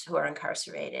survivors who are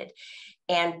incarcerated,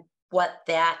 and what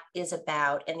that is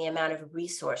about, and the amount of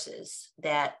resources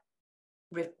that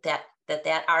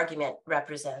argument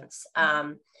represents.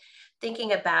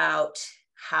 Thinking about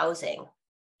housing,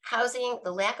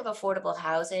 the lack of affordable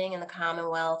housing in the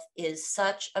Commonwealth is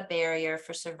such a barrier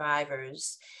for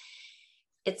survivors.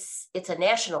 It's a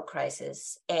national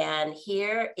crisis, and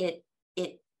here it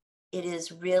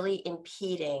is really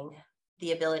impeding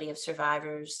the ability of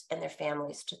survivors and their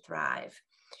families to thrive.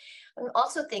 I'm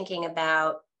also thinking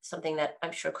about something that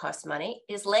I'm sure costs money,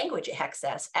 is language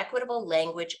access, equitable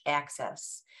language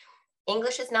access.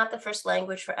 English is not the first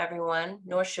language for everyone,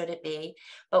 nor should it be,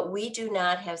 but we do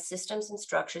not have systems and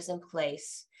structures in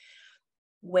place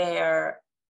where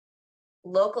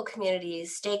local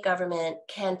communities, state government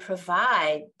can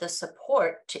provide the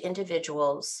support to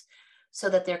individuals so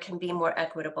that there can be more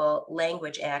equitable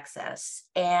language access.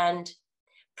 And,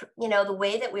 the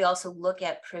way that we also look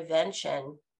at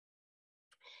prevention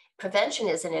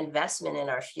is an investment in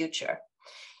our future.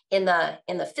 In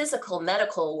the physical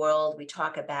medical world, we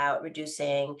talk about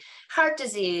reducing heart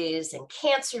disease and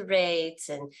cancer rates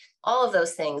and all of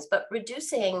those things, but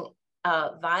reducing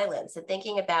violence and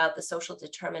thinking about the social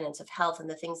determinants of health and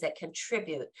the things that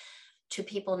contribute to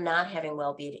people not having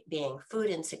well-being, food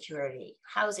insecurity,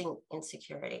 housing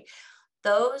insecurity.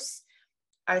 Those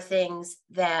are things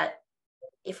that,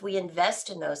 if we invest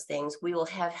in those things, we will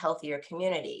have healthier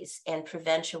communities and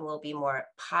prevention will be more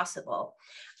possible.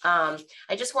 I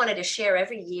just wanted to share,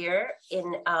 every year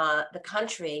in the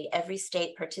country, every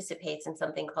state participates in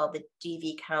something called the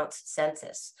DV Counts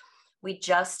census. We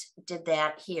just did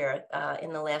that here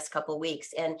in the last couple of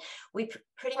weeks, and we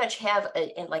pretty much have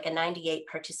a 98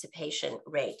 participation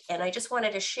rate. And I just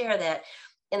wanted to share that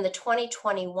in the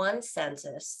 2021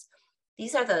 census,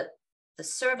 these are the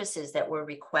services that were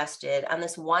requested on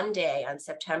this one day on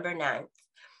September 9th.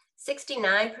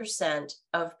 69%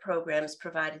 of programs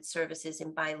provided services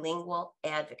in bilingual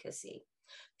advocacy.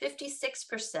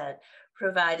 56%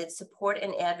 provided support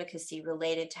and advocacy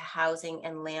related to housing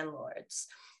and landlords.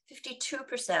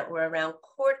 52% were around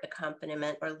court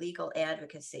accompaniment or legal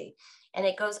advocacy. And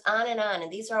it goes on.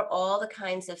 And these are all the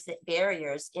kinds of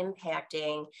barriers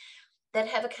impacting that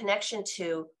have a connection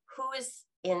to who is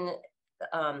in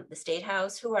the State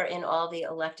House, who are in all the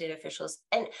elected officials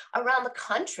and around the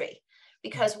country,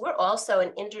 because we're also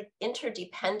an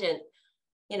interdependent,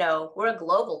 we're a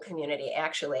global community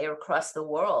actually across the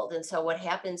world. And so what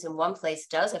happens in one place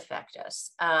does affect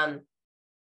us.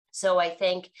 So I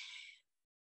think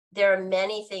there are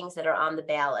many things that are on the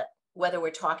ballot, whether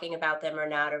we're talking about them or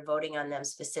not, or voting on them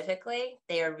specifically.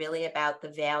 They are really about the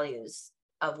values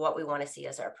of what we want to see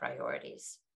as our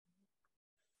priorities.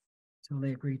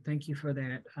 Totally agree. Thank you for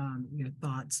that, your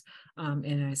thoughts.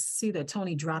 And I see that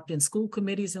Tony dropped in school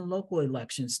committees and local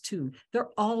elections too. They're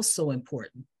all so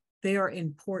important. They are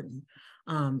important.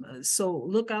 So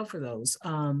look out for those.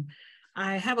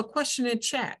 I have a question in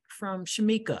chat from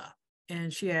Shamika,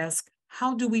 and she asked,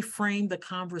 how do we frame the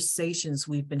conversations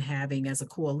we've been having as a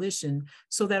coalition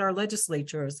so that our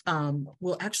legislators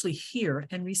will actually hear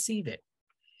and receive it?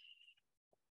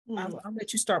 I'll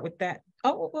let you start with that.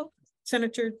 Oh, well,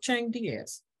 Senator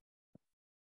Chang-Díaz.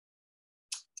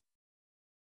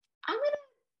 I'm going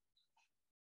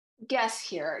to guess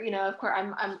here. Of course,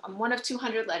 I'm one of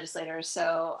 200 legislators,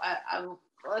 so I will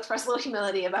express a little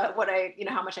humility about what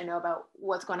how much I know about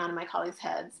what's going on in my colleagues'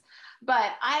 heads.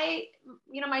 But my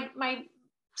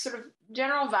sort of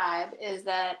general vibe is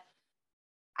that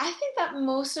I think that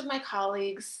most of my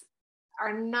colleagues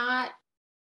are not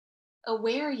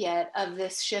aware yet of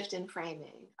this shift in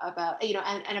framing about,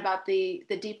 and about the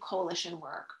deep coalition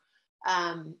work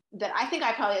that I think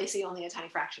I probably see only a tiny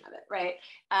fraction of it, right?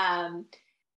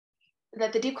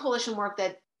 That the deep coalition work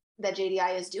that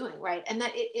JDI is doing, right? And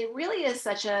that it really is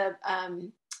such a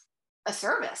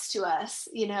service to us,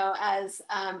 as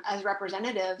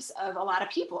representatives of a lot of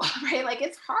people, right? Like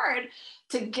it's hard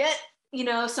to get,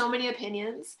 so many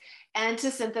opinions and to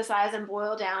synthesize and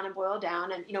boil down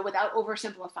and, without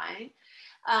oversimplifying.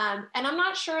 And I'm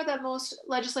not sure that most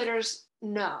legislators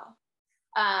know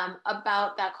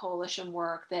about that coalition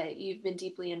work that you've been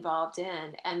deeply involved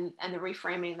in, and the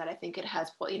reframing that I think it has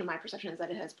pulled, my perception is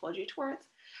that it has pulled you towards.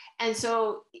 And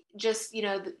so just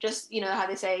how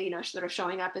they say, sort of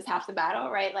showing up is half the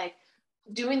battle, right? Like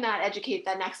doing that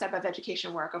next step of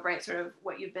education work of, right, sort of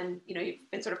what you've been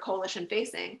sort of coalition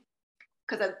facing,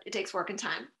 because it takes work and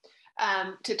time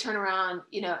to turn around,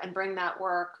 and bring that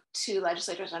work to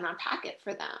legislators and unpack it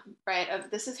for them, right? Of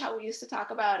this is how we used to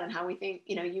talk about and how we think,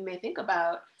 you may think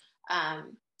about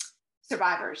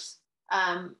survivors.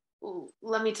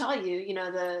 Let me tell you,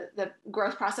 the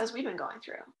growth process we've been going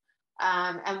through.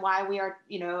 And why we are,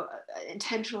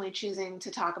 intentionally choosing to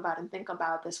talk about and think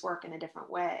about this work in a different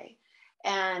way.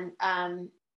 And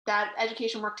that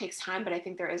education work takes time, but I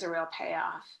think there is a real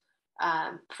payoff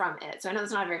from it. So I know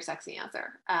it's not a very sexy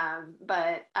answer,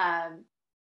 but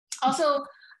also,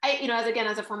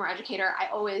 as a former educator, I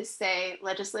always say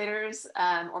legislators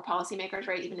or policymakers,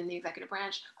 right, even in the executive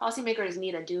branch, policymakers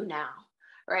need a do now,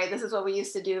 right? This is what we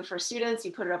used to do for students.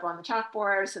 You put it up on the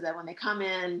chalkboard so that when they come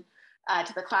in,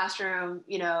 to the classroom,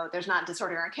 there's not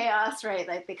disorder or chaos, right?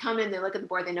 Like they come in, they look at the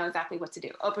board, they know exactly what to do.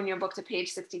 Open your book to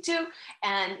page 62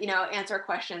 and, answer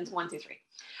questions 1 through 3.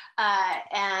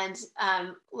 And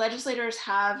legislators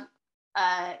have,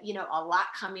 a lot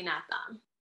coming at them.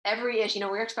 Every issue,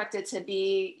 we're expected to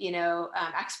be,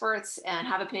 experts and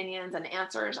have opinions and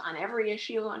answers on every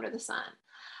issue under the sun.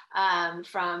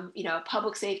 From,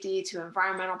 public safety to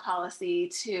environmental policy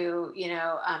to,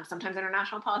 sometimes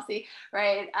international policy,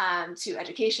 right? To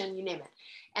education, you name it.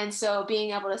 And so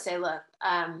being able to say, look,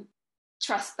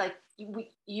 trust, like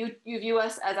you view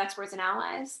us as experts and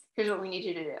allies. Here's what we need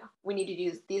you to do. We need you to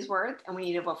use these words and we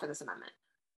need to vote for this amendment.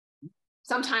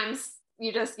 Sometimes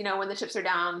you just, when the chips are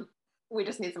down, we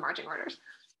just need some marching orders.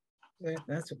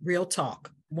 That's real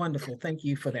talk. Wonderful. Thank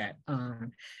you for that.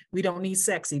 We don't need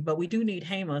sexy, but we do need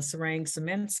Hema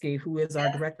Sarang-Semensky, who is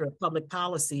our Director of Public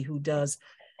Policy, who does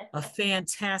a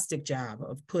fantastic job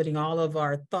of putting all of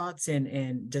our thoughts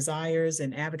and desires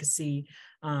and advocacy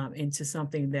into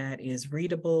something that is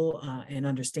readable and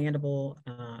understandable.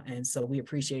 And so we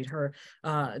appreciate her.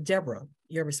 Debra,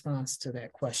 your response to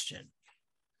that question.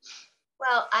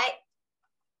 Well,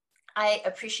 I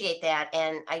appreciate that.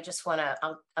 And I just want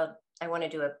to, I want to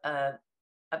do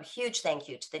a huge thank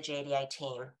you to the JDI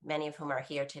team, many of whom are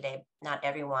here today, not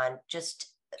everyone, just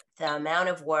the amount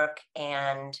of work.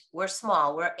 And we're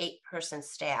small, we're 8-person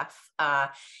staff,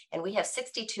 and we have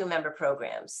 62 member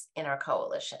programs in our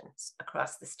coalitions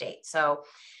across the state. So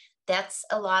that's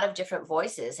a lot of different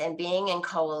voices. And being in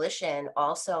coalition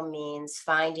also means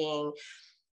finding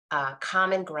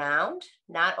common ground,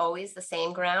 not always the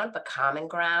same ground, but common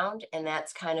ground. And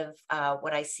that's kind of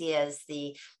what I see as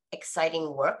the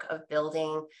exciting work of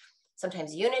building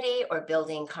sometimes unity or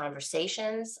building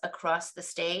conversations across the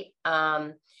state.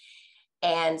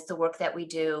 And the work that we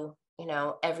do,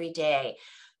 every day.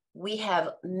 We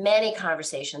have many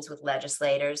conversations with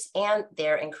legislators and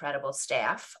their incredible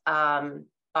staff.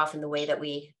 Often the way that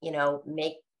we,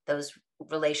 make those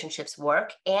relationships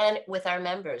work, and with our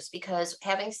members, because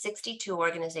having 62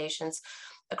 organizations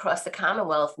across the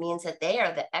Commonwealth means that they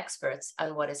are the experts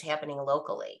on what is happening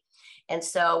locally. And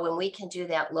so when we can do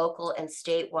that local and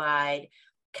statewide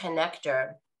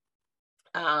connector,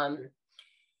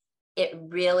 it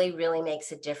really, really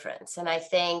makes a difference. And I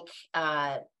think,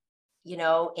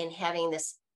 in having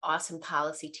this awesome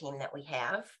policy team that we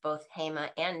have, both Hema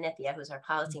and Nithya, who's our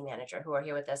policy manager, who are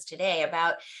here with us today,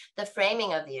 about the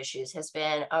framing of the issues has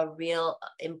been a real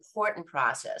important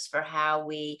process for how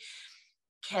we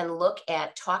can look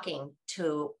at talking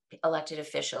to elected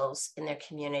officials in their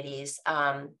communities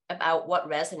about what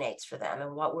resonates for them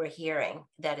and what we're hearing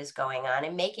that is going on,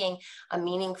 and making a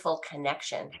meaningful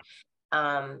connection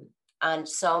on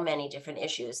so many different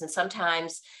issues. And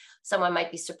sometimes someone might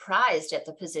be surprised at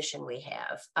the position we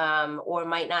have, or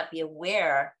might not be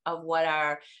aware of what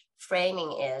our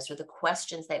framing is, or the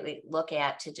questions that we look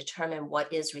at to determine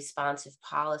what is responsive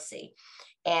policy.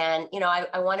 And,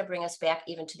 I want to bring us back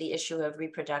even to the issue of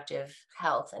reproductive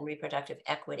health and reproductive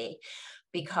equity,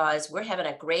 because we're having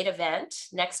a great event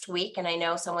next week. And I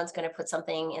know someone's going to put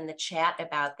something in the chat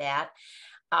about that,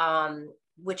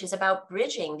 which is about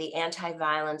bridging the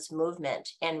anti-violence movement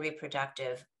and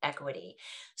reproductive equity,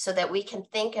 so that we can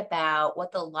think about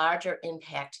what the larger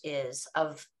impact is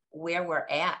of where we're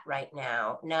at right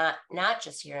now, not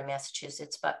just here in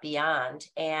Massachusetts, but beyond,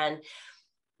 and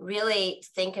really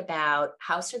think about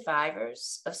how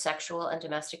survivors of sexual and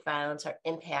domestic violence are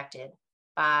impacted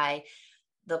by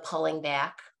the pulling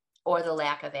back or the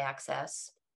lack of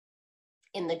access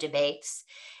in the debates,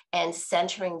 and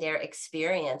centering their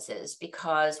experiences,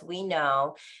 because we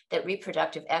know that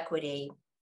reproductive equity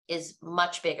is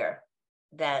much bigger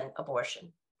than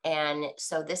abortion. And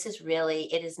so this is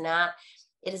really, it is not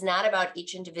about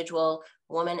each individual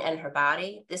woman and her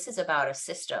body. This is about a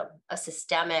system, a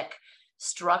systemic,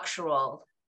 structural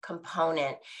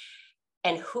component,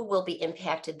 and who will be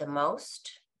impacted the most,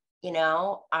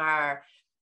 are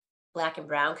Black and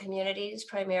Brown communities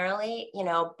primarily,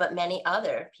 but many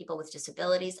other people with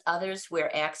disabilities, others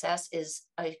where access is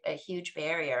a huge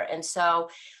barrier. And so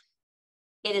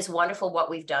it is wonderful what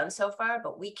we've done so far,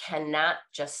 but we cannot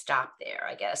just stop there,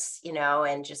 I guess,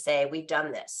 and just say we've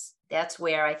done this. That's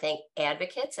where I think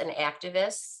advocates and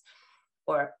activists,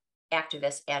 or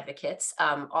activist advocates,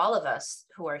 all of us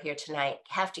who are here tonight,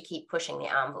 have to keep pushing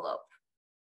the envelope.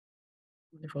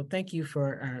 Wonderful. Thank you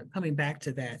for coming back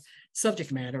to that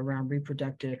subject matter around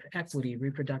reproductive equity,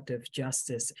 reproductive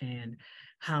justice, and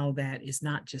how that is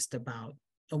not just about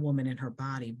a woman and her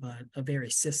body, but a very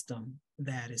system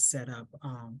that is set up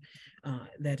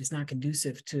that is not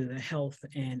conducive to the health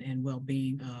and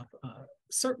well-being of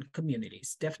certain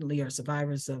communities. Definitely are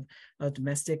survivors of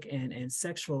domestic and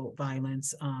sexual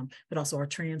violence, but also our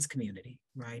trans community,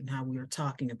 right? And how we are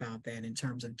talking about that in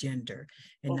terms of gender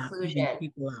and Inclusion. Not leaving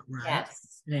people out, right?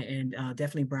 Yes. And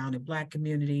definitely Brown and Black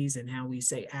communities, and how we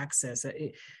say access.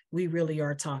 We really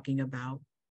are talking about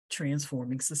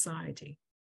transforming society.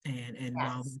 And yes.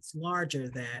 While it's larger,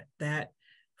 that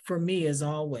for me is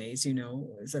always,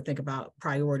 as I think about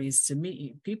priorities, to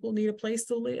me, people need a place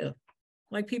to live.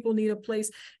 Like people need a place.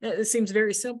 It seems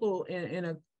very simple in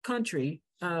a country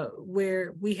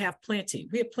where we have plenty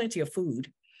of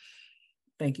food.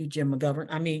 Thank you, Jim McGovern.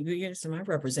 I mean, yes, my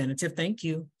representative, thank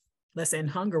you. Let's end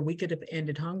hunger. We could have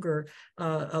ended hunger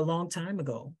a long time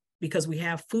ago because we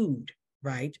have food,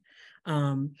 right?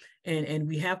 And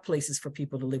we have places for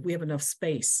people to live. We have enough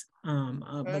space.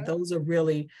 But those are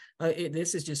really,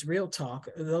 this is just real talk.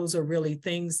 Those are really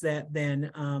things that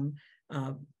then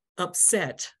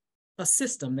upset a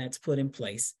system that's put in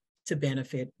place to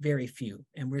benefit very few.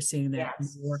 And we're seeing that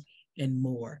yes. more and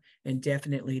more, and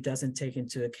definitely doesn't take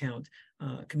into account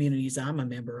communities I'm a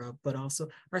member of, but also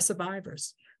our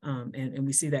survivors. And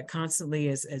we see that constantly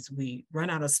as we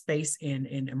run out of space in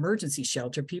emergency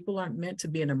shelter. People aren't meant to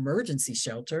be in emergency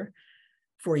shelter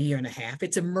for a year and a half.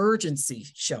 It's emergency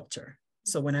shelter.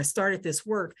 So when I started this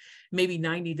work, maybe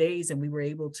 90 days, and we were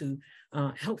able to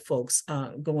help folks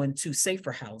go into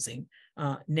safer housing.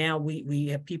 Now we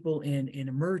have people in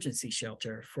emergency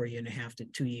shelter for a year and a half to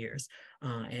 2 years.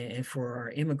 And for our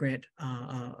immigrant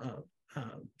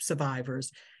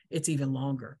survivors, it's even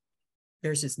longer.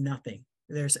 There's just nothing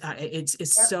There's it's Yep.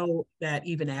 so that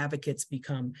even advocates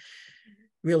become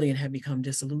really and have become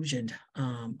disillusioned.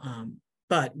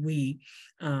 But we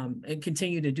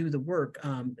continue to do the work.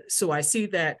 So I see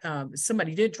that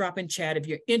somebody did drop in chat. If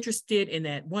you're interested in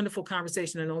that wonderful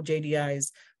conversation, I know JDI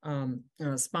is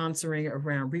sponsoring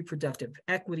around reproductive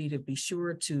equity, to be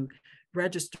sure to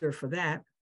register for that.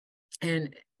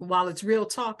 And while it's real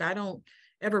talk, I don't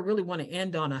ever really want to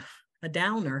end on a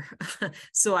downer.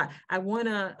 So I want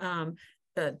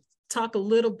to talk a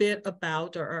little bit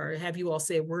about, or have you all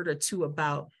say a word or two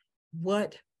about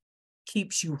what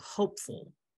keeps you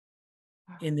hopeful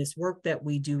in this work that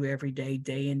we do every day,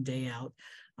 day in, day out,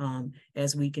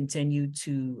 as we continue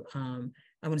to,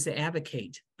 I want to say,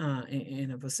 advocate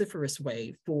in a vociferous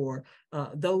way for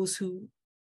those who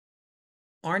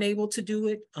aren't able to do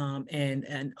it,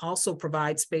 and also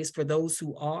provide space for those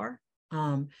who are,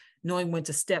 knowing when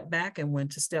to step back and when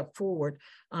to step forward.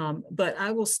 But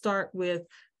I will start with,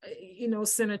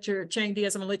 Senator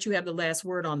Chang-Díaz, I'm gonna let you have the last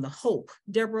word on the hope.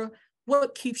 Debra,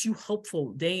 what keeps you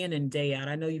hopeful day in and day out?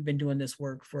 I know you've been doing this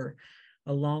work for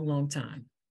a long, long time.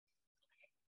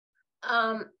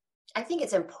 I think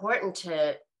it's important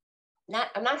to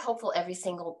I'm not hopeful every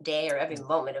single day or every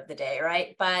moment of the day,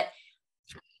 right? But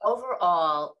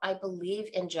overall, I believe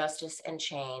in justice and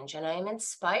change, and I am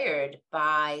inspired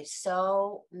by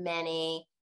so many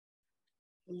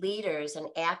leaders and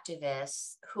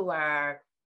activists who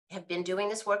have been doing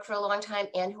this work for a long time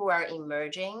and who are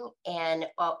emerging, and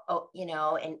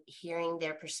and hearing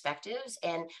their perspectives.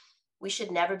 And we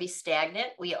should never be stagnant.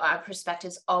 Our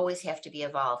perspectives always have to be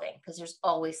evolving, because there's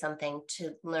always something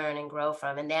to learn and grow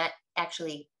from, and that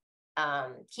actually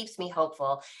keeps me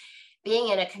hopeful. Being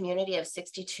in a community of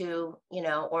 62,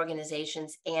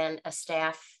 organizations and a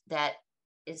staff that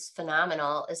is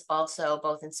phenomenal is also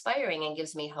both inspiring and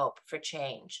gives me hope for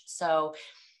change. So,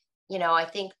 I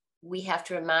think we have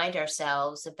to remind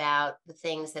ourselves about the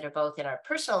things that are both in our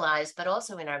personal lives, but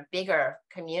also in our bigger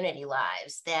community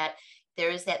lives, that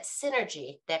there is that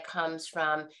synergy that comes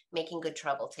from making good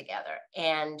trouble together.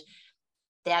 And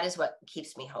that is what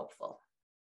keeps me hopeful.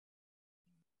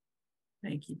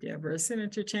 Thank you, Debra.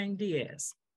 Senator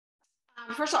Chang-Díaz.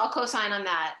 First of all, I'll co-sign on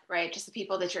that, right? Just the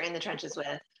people that you're in the trenches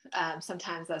with.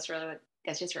 Sometimes that's really what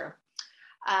gets you through.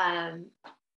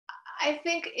 I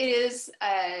think it is,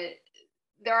 I'm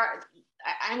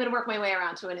going to work my way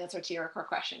around to an answer to your core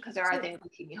question, because there are things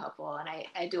that keep me hopeful, and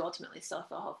I do ultimately still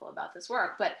feel hopeful about this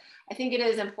work. But I think it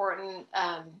is important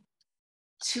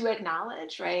to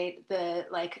acknowledge, right, the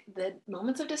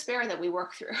moments of despair that we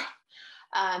work through,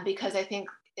 because I think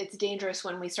it's dangerous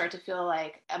when we start to feel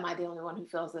like, am I the only one who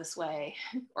feels this way,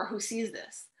 or who sees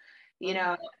this,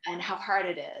 and how hard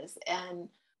it is. And,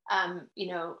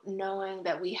 knowing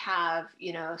that we have,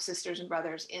 sisters and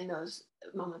brothers in those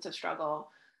moments of struggle,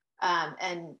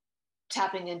 and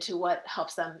tapping into what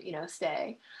helps them,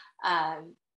 stay,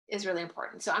 is really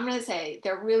important. So I'm going to say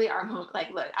there really are moments,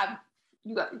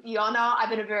 look, you all know I've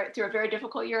been through a very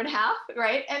difficult year and a half,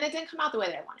 right? And it didn't come out the way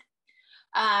that I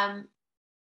wanted.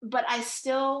 But I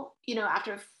still,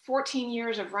 after 14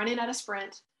 years of running at a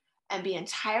sprint and being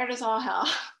tired as all hell,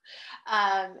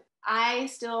 I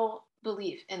still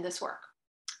believe in this work.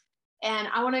 And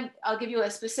I'll give you a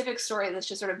specific story that's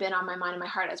just sort of been on my mind and my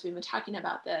heart as we've been talking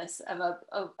about this,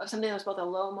 of something that was both a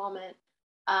low moment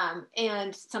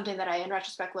and something that I, in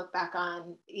retrospect, look back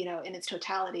on, in its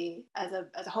totality as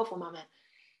a hopeful moment.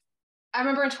 I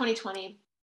remember in 2020,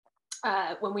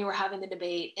 when we were having the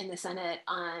debate in the Senate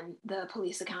on the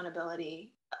police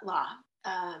accountability law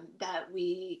that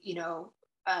we,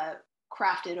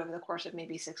 crafted over the course of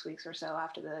maybe 6 weeks or so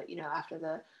after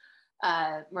the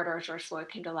murder of George Floyd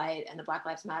came to light and the Black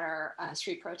Lives Matter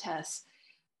street protests,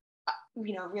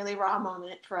 really raw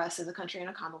moment for us as a country and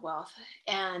a Commonwealth.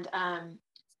 And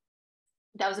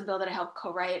that was a bill that I helped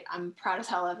co-write. I'm proud as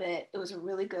hell of it. It was a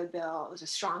really good bill. It was a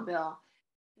strong bill.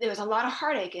 There was a lot of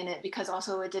heartache in it, because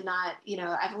also it did not,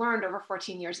 I've learned over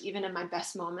 14 years, even in my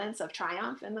best moments of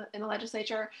triumph in the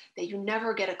legislature, that you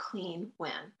never get a clean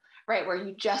win, right? Where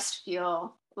you just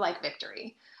feel like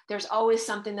victory. There's always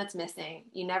something that's missing.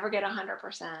 You never get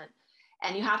 100%.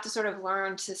 And you have to sort of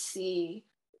learn to see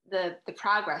the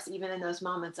progress, even in those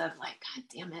moments of like, God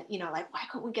damn it, why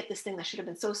couldn't we get this thing that should have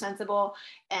been so sensible?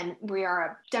 And we are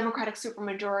a Democratic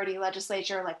supermajority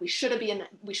legislature. Like we should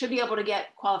be able to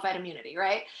get qualified immunity,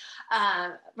 right?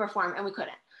 Reform, and we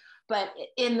couldn't. But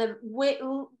in the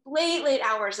late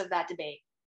hours of that debate,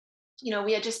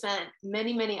 we had just spent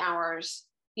many, many hours,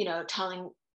 telling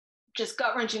just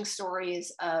gut-wrenching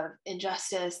stories of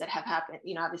injustice that have happened,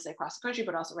 obviously across the country,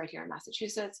 but also right here in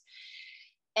Massachusetts.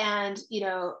 and,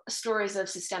 stories of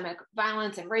systemic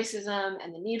violence and racism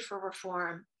and the need for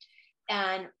reform.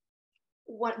 And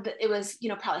it was,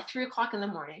 probably 3 o'clock in the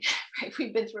morning, right?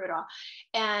 We've been through it all.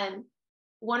 And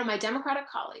one of my Democratic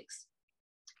colleagues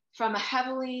from a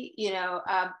heavily,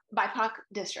 BIPOC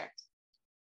district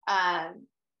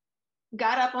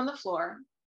got up on the floor.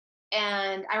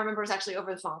 And I remember it was actually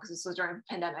over the phone because this was during the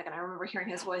pandemic. And I remember hearing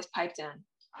his voice piped in.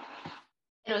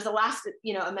 And it was the last,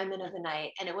 amendment of the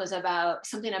night. And it was about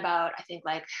something about, I think,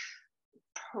 like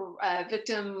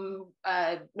victim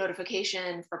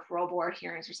notification for parole board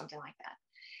hearings or something like that.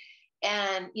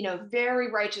 And, very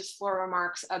righteous floor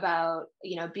remarks about,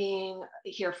 being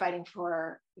here fighting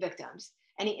for victims.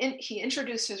 And he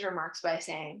introduced his remarks by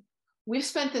saying, we've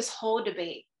spent this whole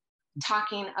debate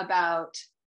talking about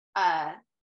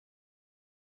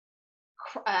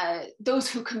those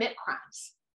who commit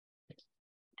crimes.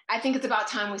 I think it's about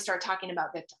time we start talking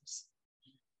about victims.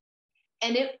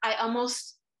 And I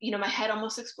almost, my head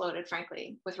almost exploded,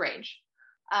 frankly, with rage,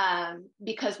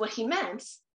 because what he meant,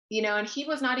 and he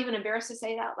was not even embarrassed to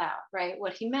say it out loud, right?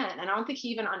 What he meant, and I don't think he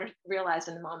even realized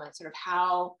in the moment sort of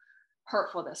how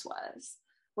hurtful this was.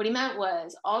 What he meant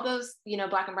was all those,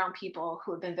 Black and brown people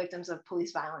who have been victims of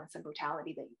police violence and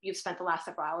brutality that you've spent the last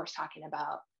several hours talking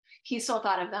about, he still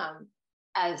thought of them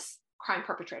as crime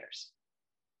perpetrators,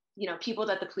 people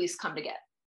that the police come to get.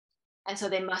 And so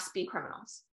they must be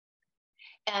criminals.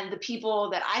 And the people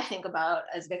that I think about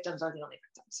as victims are the only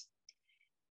victims.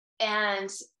 And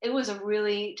it was a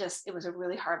really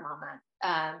hard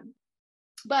moment.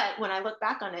 But when I look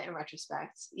back on it in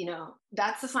retrospect,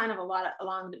 that's a sign of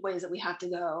along the ways that we have to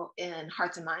go in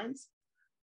hearts and minds.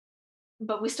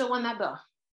 But we still won that bill,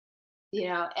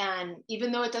 and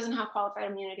even though it doesn't have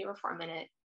qualified immunity reform in it,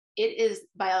 it is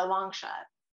by a long shot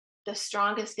the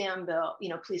strongest damn bill,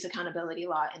 police accountability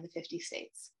law in the 50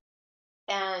 states.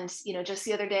 And, just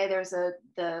the other day, there's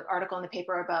the article in the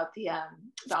paper about the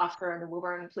officer in the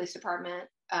Woburn Police Department,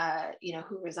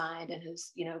 who resigned and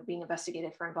who's, being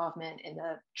investigated for involvement in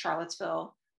the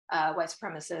Charlottesville white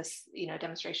supremacist,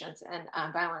 demonstrations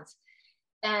and violence.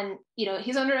 And,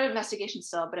 he's under investigation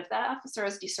still, but if that officer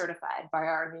is decertified by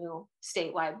our new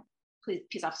statewide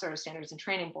Peace Officer Standards and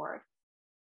Training Board,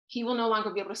 he will no longer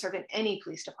be able to serve in any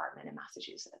police department in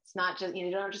Massachusetts. Not just,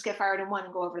 you don't just get fired in one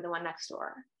and go over to the one next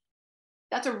door.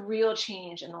 That's a real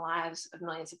change in the lives of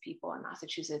millions of people in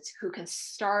Massachusetts who can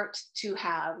start to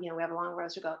have, we have a long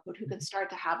road to go, but who can start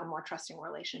to have a more trusting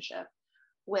relationship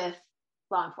with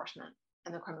law enforcement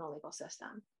and the criminal legal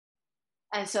system.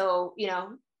 And so,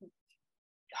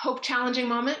 hope challenging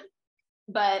moment,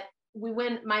 but we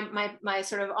win. My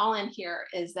sort of all in here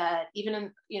is that even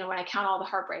in, when I count all the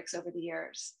heartbreaks over the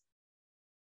years,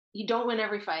 you don't win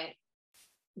every fight,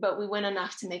 but we win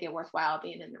enough to make it worthwhile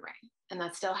being in the ring. And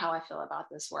that's still how I feel about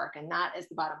this work. And that is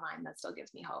the bottom line that still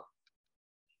gives me hope.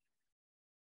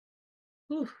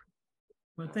 Whew.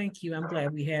 Well, thank you. I'm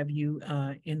glad we have you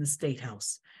in the State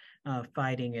House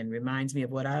fighting, and reminds me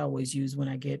of what I always use when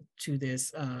I get to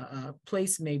this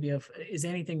place maybe of, is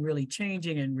anything really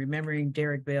changing? And remembering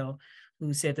Derek Bell,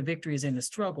 who said the victory is in the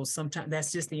struggle. Sometimes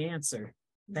that's just the answer.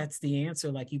 That's the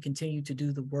answer. Like, you continue to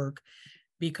do the work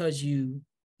because you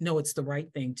know it's the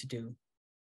right thing to do.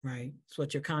 Right. It's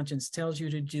what your conscience tells you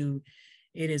to do.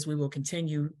 It is, we will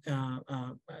continue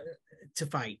to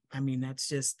fight. I mean, that's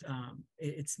just,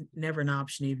 it's never an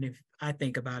option, even if I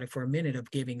think about it for a minute,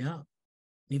 of giving up.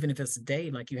 Even if it's a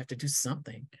day, like, you have to do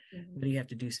something. What do you have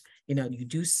to do? You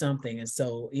do something. And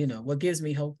so, what gives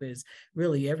me hope is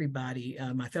really everybody,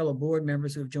 my fellow board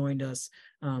members who have joined us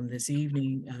this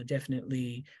evening,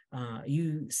 definitely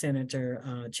you, Senator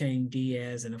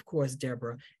Chang-Díaz, and of course,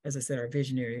 Debra, as I said, our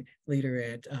visionary leader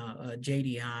at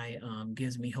JDI,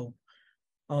 gives me hope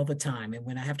all the time. And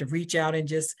when I have to reach out and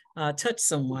just touch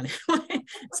someone,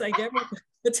 it's like, Debra,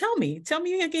 but tell me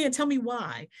again, tell me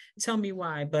why,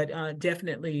 but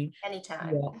definitely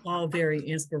anytime. All very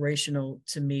inspirational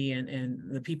to me,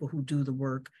 and the people who do the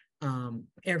work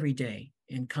every day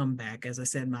and come back. As I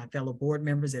said, my fellow board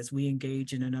members, as we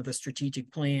engage in another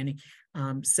strategic planning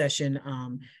session,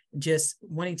 just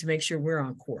wanting to make sure we're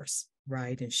on course,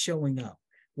 right? And showing up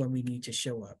when we need to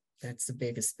show up. That's the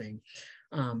biggest thing.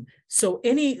 So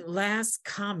any last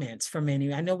comments from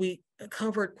any? I know we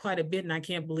covered quite a bit, and I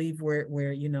can't believe we're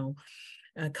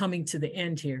coming to the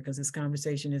end here, because this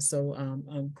conversation is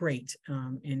so great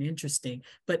and interesting.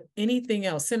 But anything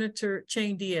else, Senator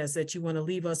Chang-Díaz, that you want to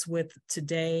leave us with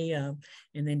today? And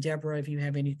then Debra, if you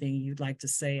have anything you'd like to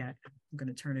say, I'm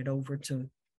going to turn it over to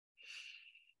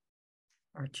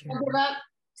our chair.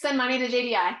 Send money to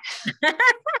JDI.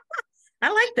 I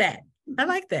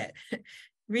like that.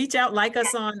 reach out, like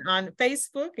us on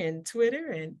Facebook and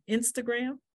Twitter and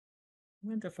Instagram.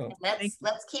 Wonderful. And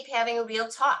let's keep having a real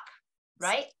talk,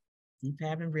 right? Keep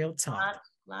having real talk.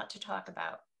 Lot to talk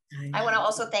about. I want to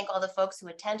also thank all the folks who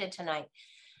attended tonight.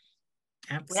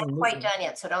 Absolutely. We're not quite done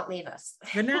yet, so don't leave us.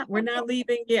 We're not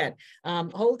leaving yet.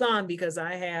 Hold on, because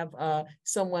I have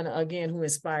someone again who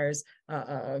inspires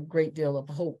a great deal of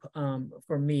hope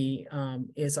for me,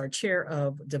 is our chair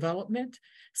of development,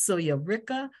 Sonia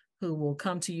Ricca, who will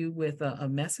come to you with a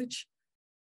message.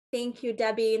 Thank you,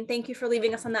 Debbie, and thank you for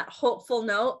leaving us on that hopeful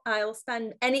note. I will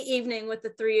spend any evening with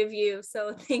the three of you,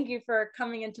 so thank you for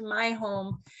coming into my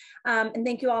home, and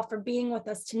thank you all for being with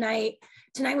us tonight.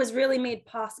 Tonight was really made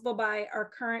possible by our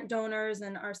current donors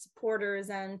and our supporters,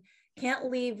 and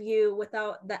can't leave you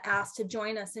without the ask to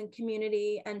join us in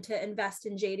community and to invest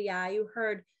in JDI. You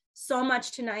heard so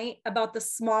much tonight about the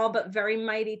small but very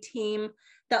mighty team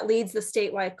that leads the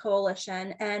statewide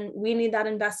coalition, and we need that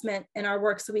investment in our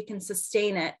work so we can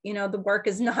sustain it. You know, the work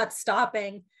is not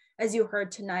stopping, as you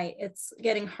heard tonight. It's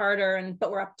getting harder, but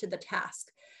we're up to the task.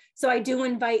 So I do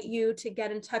invite you to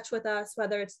get in touch with us,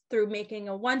 whether it's through making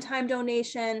a one-time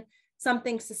donation,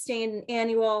 something sustained and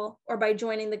annual, or by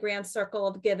joining the Grand Circle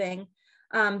of Giving.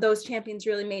 Those champions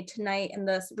really made tonight and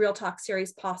this Real Talk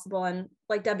series possible. And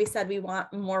like Debbie said, we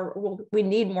want more, we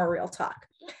need more Real Talk.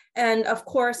 And of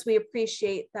course, we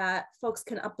appreciate that folks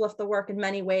can uplift the work in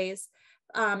many ways.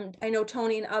 I know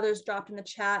Tony and others dropped in the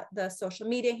chat the social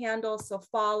media handles, so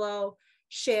follow,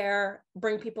 share,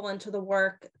 bring people into the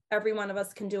work. Every one of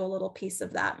us can do a little piece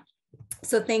of that.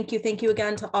 So thank you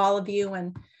again to all of you,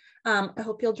 and I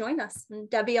hope you'll join us. And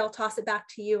Debbie, I'll toss it back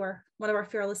to you, or one of our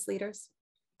fearless leaders.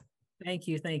 Thank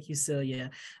you, Celia.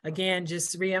 Again,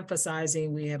 just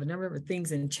re-emphasizing, we have a number of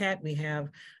things in chat. We have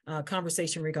a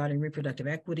conversation regarding reproductive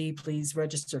equity. Please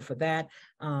register for that.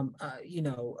 You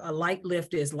know, a light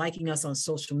lift is liking us on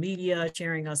social media,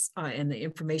 sharing us and the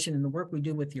information and the work we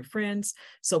do with your friends.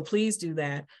 So please do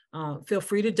that. Feel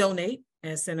free to donate.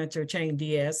 As Senator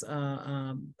Chang-Díaz,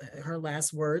 her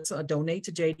last words, donate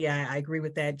to JDI. I agree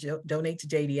with that. Donate to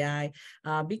JDI.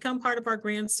 Become part of our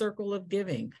Grand Circle of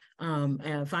Giving,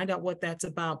 and find out what that's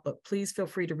about. But please feel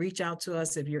free to reach out to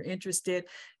us if you're interested.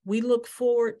 We look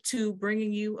forward to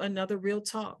bringing you another Real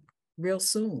Talk real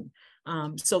soon.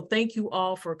 So thank you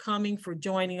all for coming, for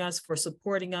joining us, for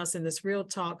supporting us in this Real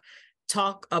Talk.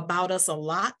 Talk about us a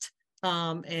lot.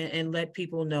 And let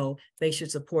people know they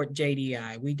should support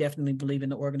JDI. We definitely believe in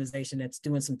the organization that's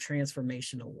doing some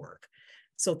transformational work.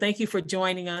 So thank you for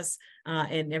joining us,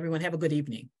 and everyone have a good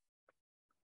evening.